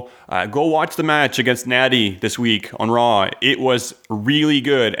cool. Go watch the match against Natty this week on Raw. It was really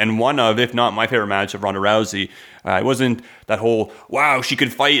good, and one of, if not my favorite match of Ronda Rousey. It wasn't that whole, wow, she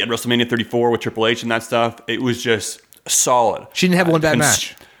could fight at WrestleMania 34 with Triple H and that stuff. It was just solid. She didn't have one bad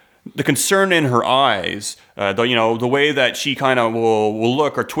match. The concern in her eyes, the way that she kind of will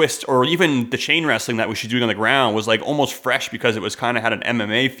look or twist, or even the chain wrestling that she's doing on the ground was like almost fresh because it was kind of had an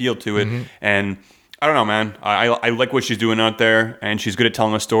MMA feel to it. Mm-hmm. And I don't know, man. I like what she's doing out there, and she's good at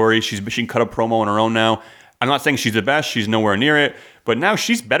telling a story. She can cut a promo on her own now. I'm not saying she's the best. She's nowhere near it. But now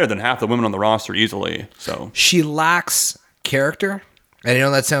she's better than half the women on the roster easily. So she lacks character. And I know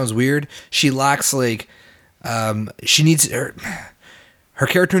that sounds weird. She lacks she needs her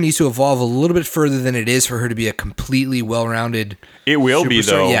character needs to evolve a little bit further than it is for her to be a completely well-rounded. It will be,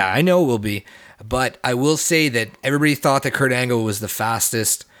 though. Yeah, I know it will be. But I will say that everybody thought that Kurt Angle was the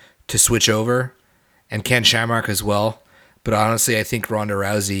fastest to switch over, and Ken Shamrock as well. But honestly, I think Ronda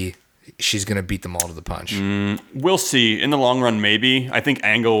Rousey, she's going to beat them all to the punch. We'll see. In the long run, maybe. I think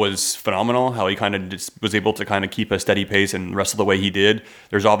Angle was phenomenal, how he kind of was able to kind of keep a steady pace and wrestle the way he did.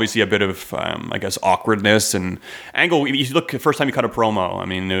 There's obviously a bit of, awkwardness. And Angle, you look, the first time he cut a promo, I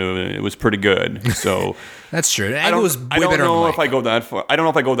mean, it was pretty good. So that's true. Angle was way better on the mic. I don't know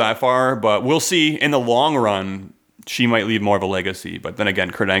if I go that far, but we'll see. In the long run, she might leave more of a legacy. But then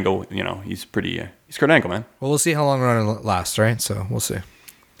again, Kurt Angle, he's Kurt Angle, man. Well, we'll see how long Ronda lasts, right? So we'll see.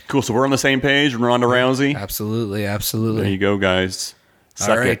 Cool. So we're on the same page, Ronda Rousey. Absolutely. There you go, guys.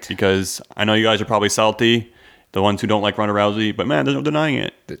 Suck right. it, because I know you guys are probably salty, the ones who don't like Ronda Rousey, but man, there's no denying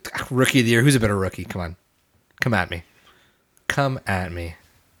it. Rookie of the year. Who's a better rookie? Come on. Come at me.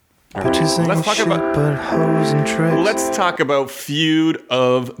 All right. Let's talk about feud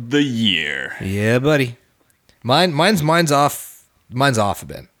of the year. Yeah, buddy. Mine's off a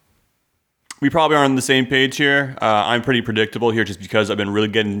bit. We probably are on the same page here. I'm pretty predictable here just because I've been really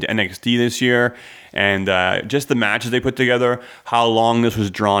getting into NXT this year. And just the matches they put together, how long this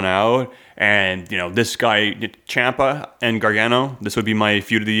was drawn out. And, this guy, Ciampa and Gargano, this would be my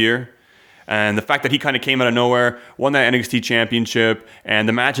feud of the year. And the fact that he kind of came out of nowhere, won that NXT championship, and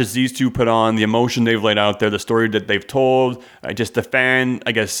the matches these two put on, the emotion they've laid out there, the story that they've told, just the fan,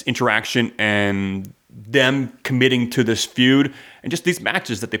 interaction and them committing to this feud, and just these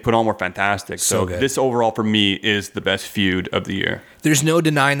matches that they put on were fantastic. So this overall for me is the best feud of the year. There's no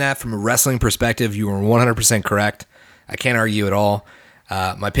denying that. From a wrestling perspective, you are 100% correct. I can't argue at all.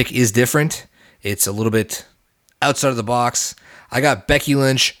 My pick is different. It's a little bit outside of the box. I got Becky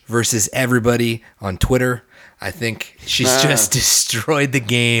Lynch versus everybody on Twitter. I think she's just destroyed the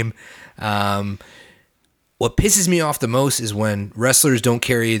game. What pisses me off the most is when wrestlers don't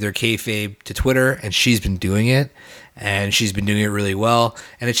carry their kayfabe to Twitter, and she's been doing it. and she's been doing it really well.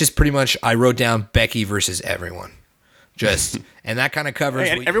 And it's just pretty much, I wrote down Becky versus everyone. And that kind of covers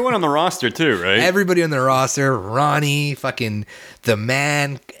and everyone on the roster too, right? Everybody on the roster, Ronnie, fucking the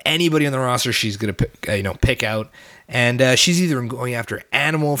man, anybody on the roster, she's gonna pick out, and she's either going after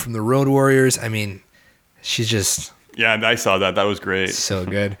Animal from the Road Warriors. I mean, she's just I saw that. That was great. So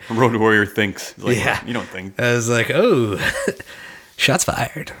good. Road Warrior thinks. Like, you don't think. I was like, oh, shots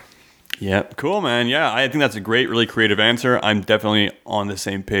fired. Yeah, cool, man. Yeah, I think that's a great, really creative answer. I'm definitely on the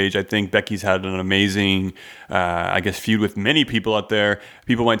same page. I think Becky's had an amazing, feud with many people out there.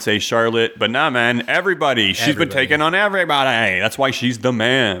 People might say Charlotte, but nah, man, everybody. She's been taking on everybody. That's why she's the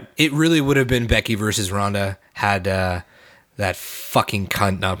man. It really would have been Becky versus Ronda had that fucking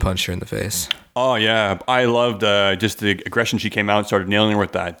cunt not punched her in the face. Oh, yeah. I loved just the aggression she came out and started nailing her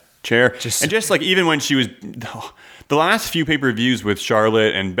with that chair. Even when she was... The last few pay-per-views with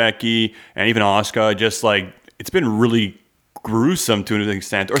Charlotte and Becky and even Asuka, just like, it's been really gruesome to an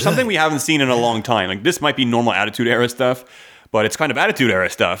extent, or something we haven't seen in a long time. Like, this might be normal Attitude Era stuff, but it's kind of Attitude Era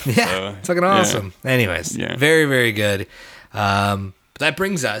stuff. Yeah, so, it's fucking awesome. Yeah. Anyways, very, very good. That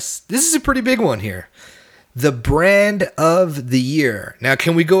brings us, this is a pretty big one here. The brand of the year. Now,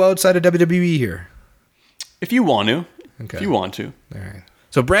 can we go outside of WWE here? If you want to. Okay. If you want to. All right.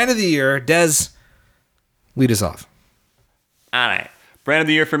 So, brand of the year, Des, lead us off. All right. Brand of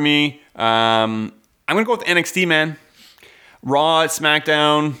the year for me. I'm going to go with NXT, man. Raw,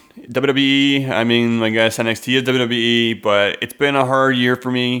 SmackDown, WWE. I mean, I guess NXT is WWE, but it's been a hard year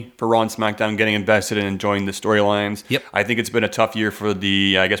for me for Raw and SmackDown, getting invested and enjoying the storylines. Yep. I think it's been a tough year for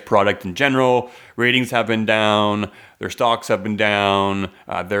the, product in general. Ratings have been down. Their stocks have been down.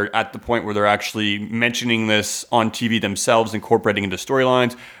 They're at the point where they're actually mentioning this on TV themselves, incorporating into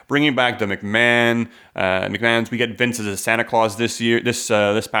storylines, bringing back the McMahons. We get Vince as a Santa Claus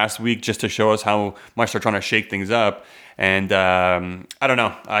this past week, just to show us how much they're trying to shake things up. And I don't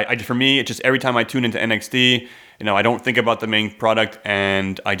know. For me, it's just every time I tune into NXT, I don't think about the main product,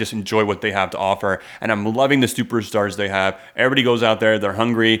 and I just enjoy what they have to offer. And I'm loving the superstars they have. Everybody goes out there, they're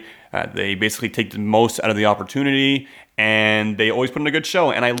hungry. They basically take the most out of the opportunity, and they always put on a good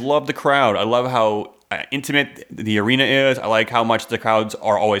show. And I love the crowd. I love how intimate the arena is. I like how much the crowds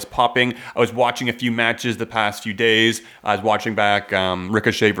are always popping. I was watching a few matches the past few days. I was watching back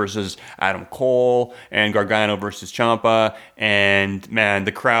Ricochet versus Adam Cole and Gargano versus Ciampa. And man,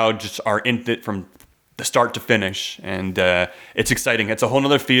 the crowd just are in it from the start to finish. And it's exciting. It's a whole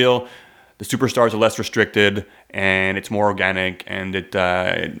nother feel. The superstars are less restricted and it's more organic. And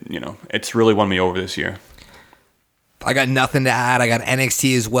it's really won me over this year. I got nothing to add. I got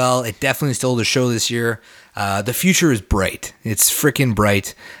NXT as well. It definitely stole the show this year. The future is bright. It's freaking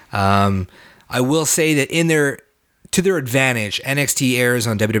bright. I will say that to their advantage, NXT airs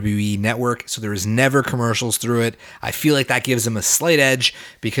on WWE Network, so there is never commercials through it. I feel like that gives them a slight edge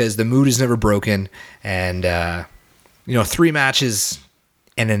because the mood is never broken. And 3 matches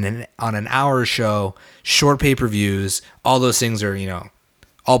and on an hour show, short pay-per-views, all those things are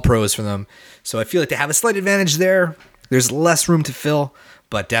all pros for them. So I feel like they have a slight advantage there. There's less room to fill,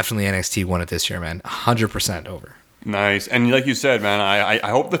 but definitely NXT won it this year, man. 100% over. Nice. And like you said, man, I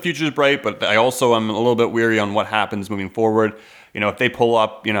hope the future is bright, but I also am a little bit weary on what happens moving forward. If they pull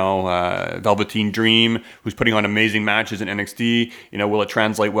up, Velveteen Dream, who's putting on amazing matches in NXT, will it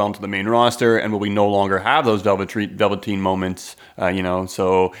translate well into the main roster? And will we no longer have those Velveteen moments?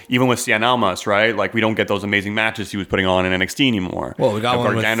 So even with Cien Almas, right? Like, we don't get those amazing matches he was putting on in NXT anymore. Well, we got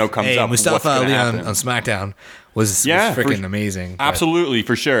one Gargano with comes up. Mustafa Ali on SmackDown was freaking amazing. Absolutely,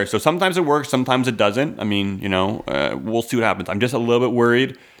 for sure. So sometimes it works, sometimes it doesn't. I mean, we'll see what happens. I'm just a little bit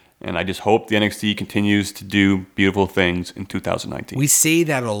worried. And I just hope the NXT continues to do beautiful things in 2019. We say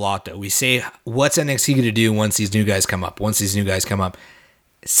that a lot, though. We say, what's NXT going to do once these new guys come up?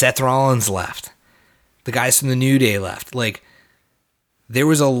 Seth Rollins left. The guys from the New Day left. Like, there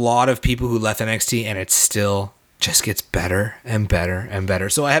was a lot of people who left NXT, and it still just gets better and better and better.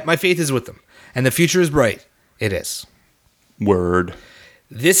 So my faith is with them. And the future is bright. It is. Word.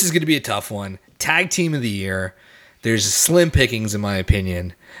 This is going to be a tough one. Tag Team of the Year. There's slim pickings, in my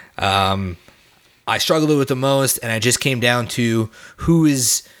opinion. I struggled with the most, and I just came down to who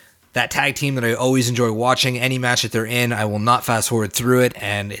is that tag team that I always enjoy watching. Any match that they're in, I will not fast forward through it,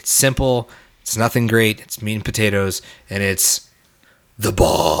 and it's simple. It's nothing great. It's meat and potatoes, and it's The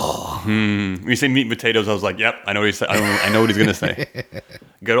Ball. When you say meat and potatoes, I was like, yep, I know what I know what he's going to say.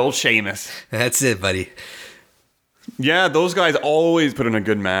 Good old Sheamus. That's it, buddy. Yeah, those guys always put in a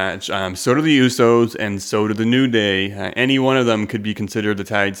good match. So do the Usos, and so do the New Day. Any one of them could be considered the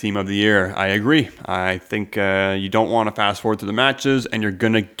tag team of the year. I agree. I think you don't want to fast forward to the matches, and you're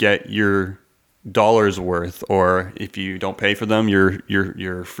going to get your dollars worth, or if you don't pay for them,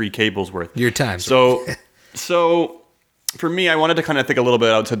 your free cable's worth. Your time. So for me, I wanted to kind of think a little bit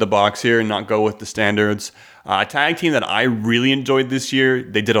outside the box here and not go with the standards. A tag team that I really enjoyed this year.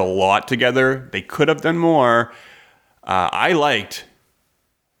 They did a lot together. They could have done more. I liked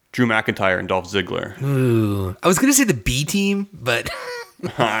Drew McIntyre and Dolph Ziggler. Ooh, I was gonna say the B team, but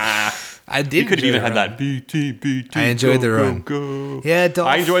I did. You could even have that B team. I enjoyed the run. Go. Yeah, Dolph.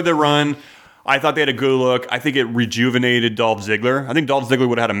 I enjoyed the run. I thought they had a good look. I think it rejuvenated Dolph Ziggler. I think Dolph Ziggler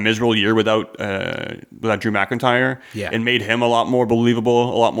would have had a miserable year without Drew McIntyre. Yeah. It made him a lot more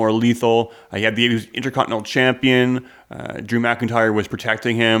believable, a lot more lethal. He was Intercontinental Champion. Drew McIntyre was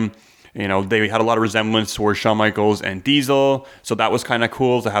protecting him. You know, they had a lot of resemblance towards Shawn Michaels and Diesel. So that was kind of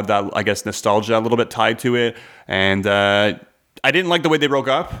cool to have that, I guess, nostalgia a little bit tied to it. And I didn't like the way they broke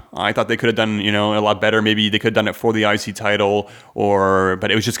up. I thought they could have done, a lot better. Maybe they could have done it for the IC title,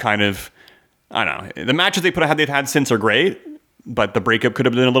 but it was just kind of, I don't know. The matches they've had since are great, but the breakup could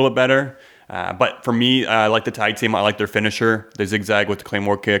have been a little bit better. But for me, I like the tag team. I like their finisher. They zigzag with the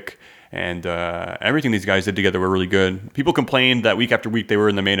Claymore kick. And everything these guys did together were really good. People complained that week after week they were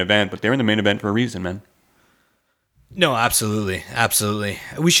in the main event, but they were in the main event for a reason, man. No, absolutely. Absolutely.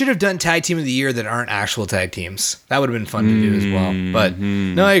 We should have done tag team of the year that aren't actual tag teams. That would have been fun to do as well. But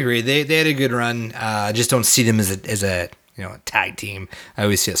no, I agree. They had a good run. I just don't see them as a tag team. I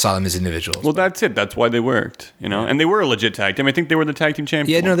always saw them as individuals. Well, that's it. That's why they worked, and they were a legit tag team. I think they were the tag team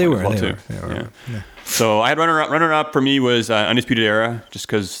champions. Yeah, no, they were. They were. Yeah. So I had runner up for me was Undisputed Era, just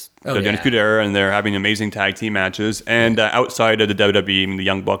because the Undisputed Era, and they're having amazing tag team matches. And outside of the WWE, the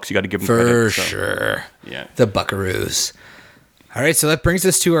Young Bucks, you got to give them credit. For sure. Yeah. The Buckaroos. All right, so that brings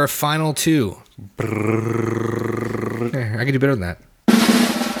us to our final two. I can do better than that.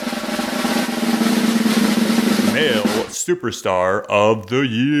 Male Superstar of the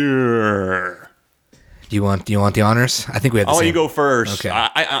Year. Do you want the honors? I think we have the I'll let same. you go first. Okay.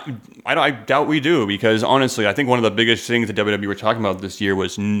 I doubt we do, because honestly, I think one of the biggest things that WWE were talking about this year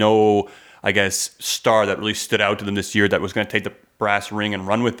was no, I guess, star that really stood out to them this year that was going to take the brass ring and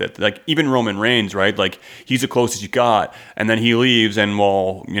run with it. Like even Roman Reigns, right? Like he's the closest you got, and then he leaves, and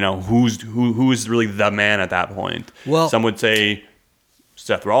who's really the man at that point? Well, some would say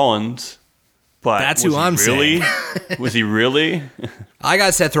Seth Rollins. But that's who I'm saying. Was he really? I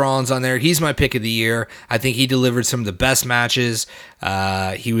got Seth Rollins on there. He's my pick of the year. I think he delivered some of the best matches.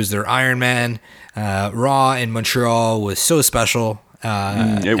 He was their Iron Man. Raw in Montreal was so special.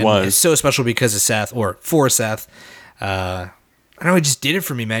 It was so special because of Seth, or for Seth. I know he just did it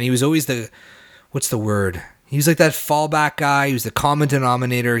for me, man. He was always what's the word? He was like that fallback guy. He was the common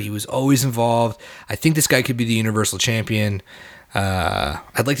denominator. He was always involved. I think this guy could be the Universal Champion.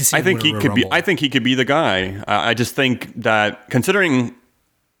 I'd like to see. I think he could be. I think he could be the guy. I just think that considering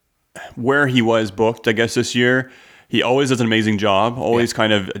where he was booked, I guess this year, he always does an amazing job. Always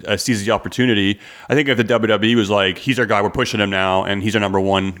kind of seizes the opportunity. I think if the WWE was like, he's our guy, we're pushing him now, and he's our number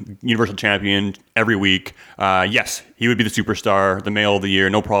one Universal Champion every week. Yes, he would be the superstar, the male of the year,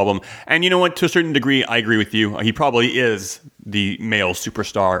 no problem. And you know what? To a certain degree, I agree with you. He probably is the male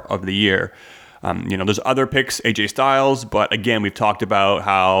superstar of the year. There's other picks, AJ Styles, but again, we've talked about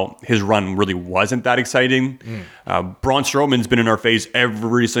how his run really wasn't that exciting. Braun Strowman's been in our face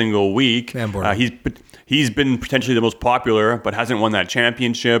every single week. He's been potentially the most popular, but hasn't won that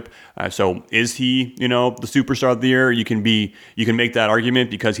championship. So is he, the superstar of the year? You can make that argument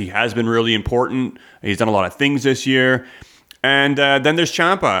because he has been really important. He's done a lot of things this year. And then there's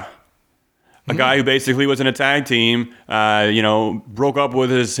Ciampa. A guy who basically was in a tag team, broke up with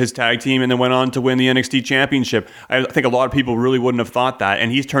his tag team and then went on to win the NXT championship. I think a lot of people really wouldn't have thought that.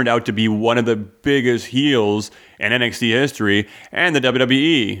 And he's turned out to be one of the biggest heels in NXT history and the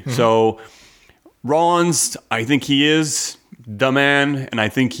WWE. So Rollins, I think he is the man, and I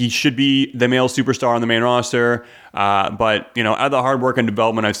think he should be the male superstar on the main roster. But, out of the hard work and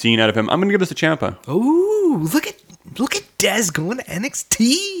development I've seen out of him, I'm going to give this to Ciampa. Ooh, look at Dez going to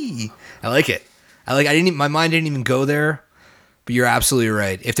NXT. I like it. My mind didn't even go there, but you're absolutely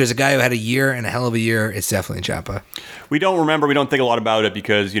right. If there's a guy who had a year and a hell of a year, it's definitely Ciampa. We don't think a lot about it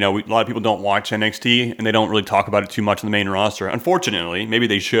because, a lot of people don't watch NXT and they don't really talk about it too much on the main roster. Unfortunately, maybe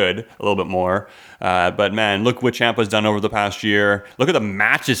they should a little bit more. But man, look what Ciampa's done over the past year. Look at the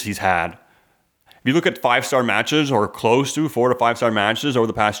matches he's had. If you look at 5-star matches or close to 4 to 5-star matches over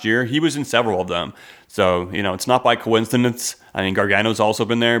the past year, he was in several of them. So, it's not by coincidence. I mean, Gargano's also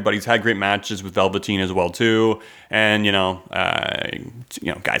been there, but he's had great matches with Velveteen as well, too. And,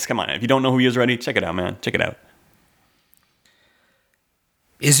 guys, come on. If you don't know who he is already, check it out, man. Check it out.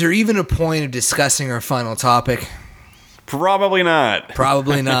 Is there even a point of discussing our final topic? Probably not.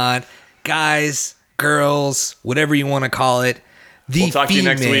 Probably not. guys, girls, whatever you want to call it. The We'll talk to you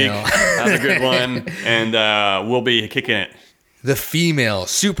next week. female- Have a good one, and we'll be kicking it. The female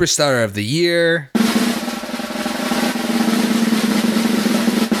superstar of the year,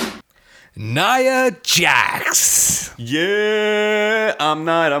 Nia Jax. Yeah, I'm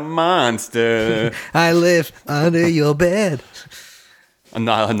not a monster. I live under your bed. I'm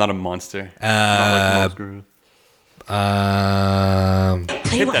not a monster. Not like most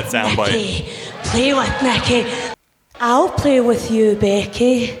Play Hit with that soundbite. Nikki. Play with Nikki. I'll play with you,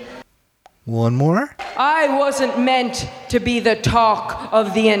 Becky. One more. I wasn't meant to be the talk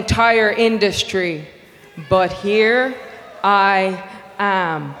of the entire industry, but here I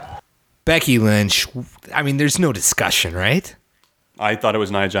am. Becky Lynch. I mean, there's no discussion, right? I thought it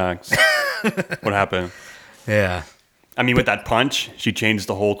was Nia Jax. What happened? Yeah. I mean, with that punch, she changed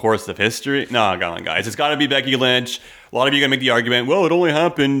the whole course of history. No, come on, guys. It's got to be Becky Lynch. A lot of you are going to make the argument, well, it only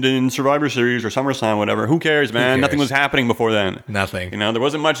happened in Survivor Series or SummerSlam, whatever. Who cares, man? cares? Nothing was happening before then. Nothing. You know, there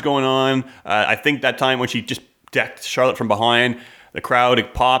wasn't much going on. I think that time when she just decked Charlotte from behind, the crowd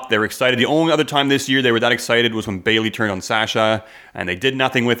popped. They were excited. The only other time this year they were that excited was when Bayley turned on Sasha, and they did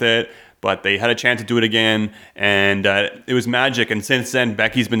nothing with it. But they had a chance to do it again, and it was magic. And since then,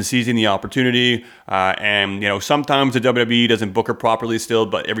 Becky's been seizing the opportunity. And, you know, sometimes the WWE doesn't book her properly still,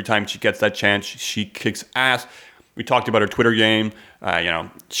 but every time she gets that chance, she kicks ass. We talked about her Twitter game. You know,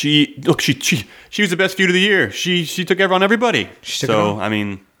 she was the best feud of the year. She took everybody. She took it on. I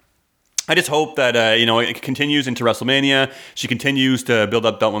mean, I just hope that, you know, it continues into WrestleMania. She continues to build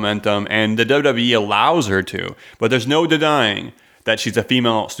up that momentum, and the WWE allows her to. But there's no denying that she's a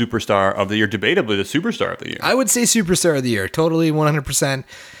female superstar of the year, debatably the superstar of the year. I would say superstar of the year, totally 100%.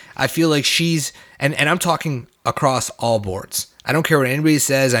 I feel like she's, and I'm talking across all boards. I don't care what anybody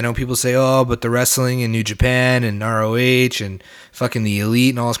says. I know people say, oh, but the wrestling in New Japan and ROH and fucking the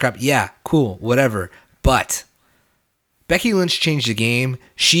Elite and all this crap. Yeah, cool, whatever. But Becky Lynch changed the game.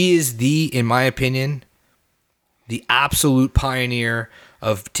 She is in my opinion, the absolute pioneer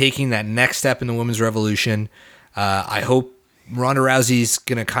of taking that next step in the women's revolution. I hope Ronda Rousey's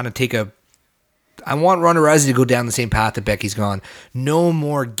going to kind of I want Ronda Rousey to go down the same path that Becky's gone. No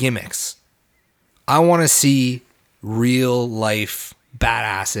more gimmicks. I want to see real life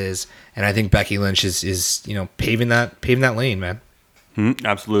badasses, and I think Becky Lynch is you know, paving that lane, man.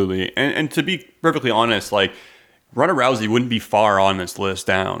 Absolutely. And to be perfectly honest, like, Ronda Rousey wouldn't be far on this list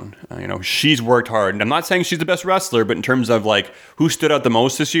down. You know, she's worked hard. And I'm not saying she's the best wrestler, but in terms of, like, who stood out the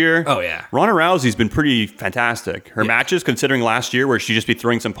most this year? Oh, yeah. Ronda Rousey's been pretty fantastic. Her matches, considering last year where she just be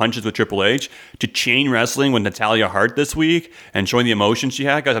throwing some punches with Triple H, to chain wrestling with Natalya Hart this week and showing the emotion she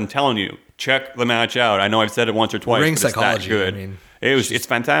had. Guys, I'm telling you, check the match out. I know I've said it once or twice. Ring but it's that psychology, good. I mean, It's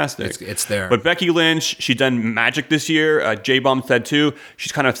fantastic. It's there. But Becky Lynch, she's done magic this year. J-Bomb said too,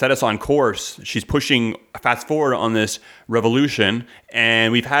 she's kind of set us on course. She's pushing fast forward on this revolution,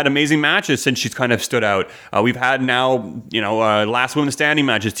 and we've had amazing matches since she's kind of stood out. We've had now, you know, last women standing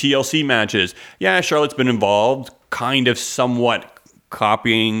matches, TLC matches. Yeah, Charlotte's been involved, kind of somewhat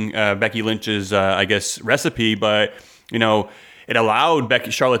copying Becky Lynch's, I guess, recipe, but, you know, it allowed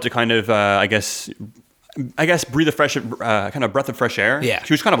Charlotte to kind of, I guess, breathe a fresh, kind of breath of fresh air. Yeah.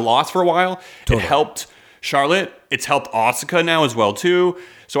 She was kind of lost for a while. Totally. It helped Charlotte. It's helped Asuka now as well, too.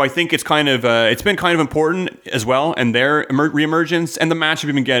 So I think it's kind of, it's been kind of important as well. And their reemergence and the match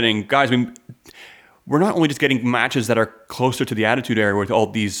we've been getting. Guys, we're not only just getting matches that are closer to the Attitude Era with all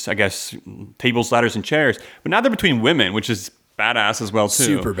these, I guess, tables, ladders, and chairs, but now they're between women, which is badass as well, too.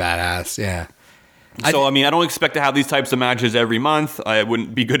 Super badass, yeah. So, I mean, I don't expect to have these types of matches every month. It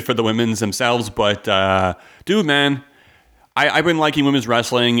wouldn't be good for the women's themselves. But, dude, man, I've been liking women's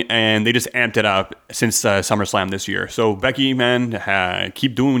wrestling, and they just amped it up since SummerSlam this year. So, Becky, man,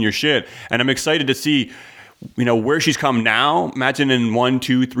 keep doing your shit. And I'm excited to see, you know, where she's come now. Imagine in 1,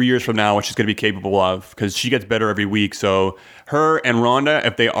 2, 3 years from now what she's going to be capable of, because she gets better every week. So her and Ronda,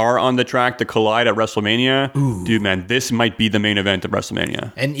 if they are on the track to collide at WrestleMania, dude, man, this might be the main event of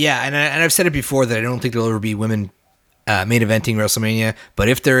WrestleMania. And yeah, and I've said it before that I don't think there'll ever be women main eventing WrestleMania. But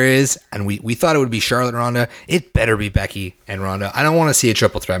if there is, and we thought it would be Charlotte and Ronda, it better be Becky and Ronda. I don't want to see a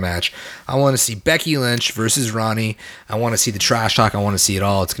triple threat match. I want to see Becky Lynch versus Ronnie. I want to see the trash talk. I want to see it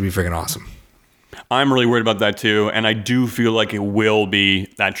all. It's going to be freaking awesome. I'm really worried about that too, and I do feel like it will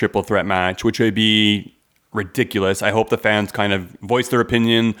be that triple threat match, which would be ridiculous. I hope the fans kind of voice their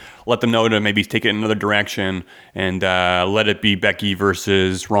opinion, let them know to maybe take it in another direction, and let it be Becky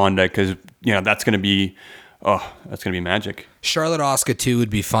versus Ronda, because, you know, that's going to be magic. Charlotte Asuka 2 would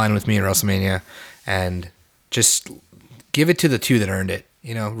be fine with me at WrestleMania, and just give it to the two that earned it.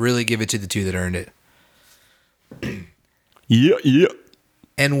 You know, really give it to the two that earned it. Yeah.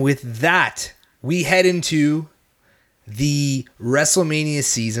 And with that, we head into the WrestleMania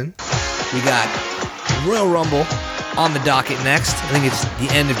season. We got Royal Rumble on the docket next. I think it's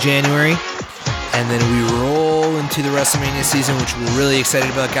the end of January. And then we roll into the WrestleMania season, which we're really excited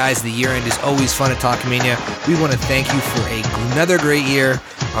about, guys. The year end is always fun at Talkamania. We want to thank you for another great year.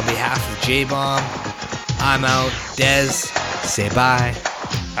 On behalf of J-Bomb, I'm out. Dez, say bye.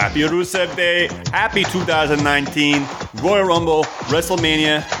 Happy Rusev Day. Happy 2019. Royal Rumble.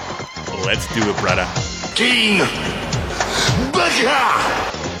 WrestleMania. Let's do it, brother. King Booker!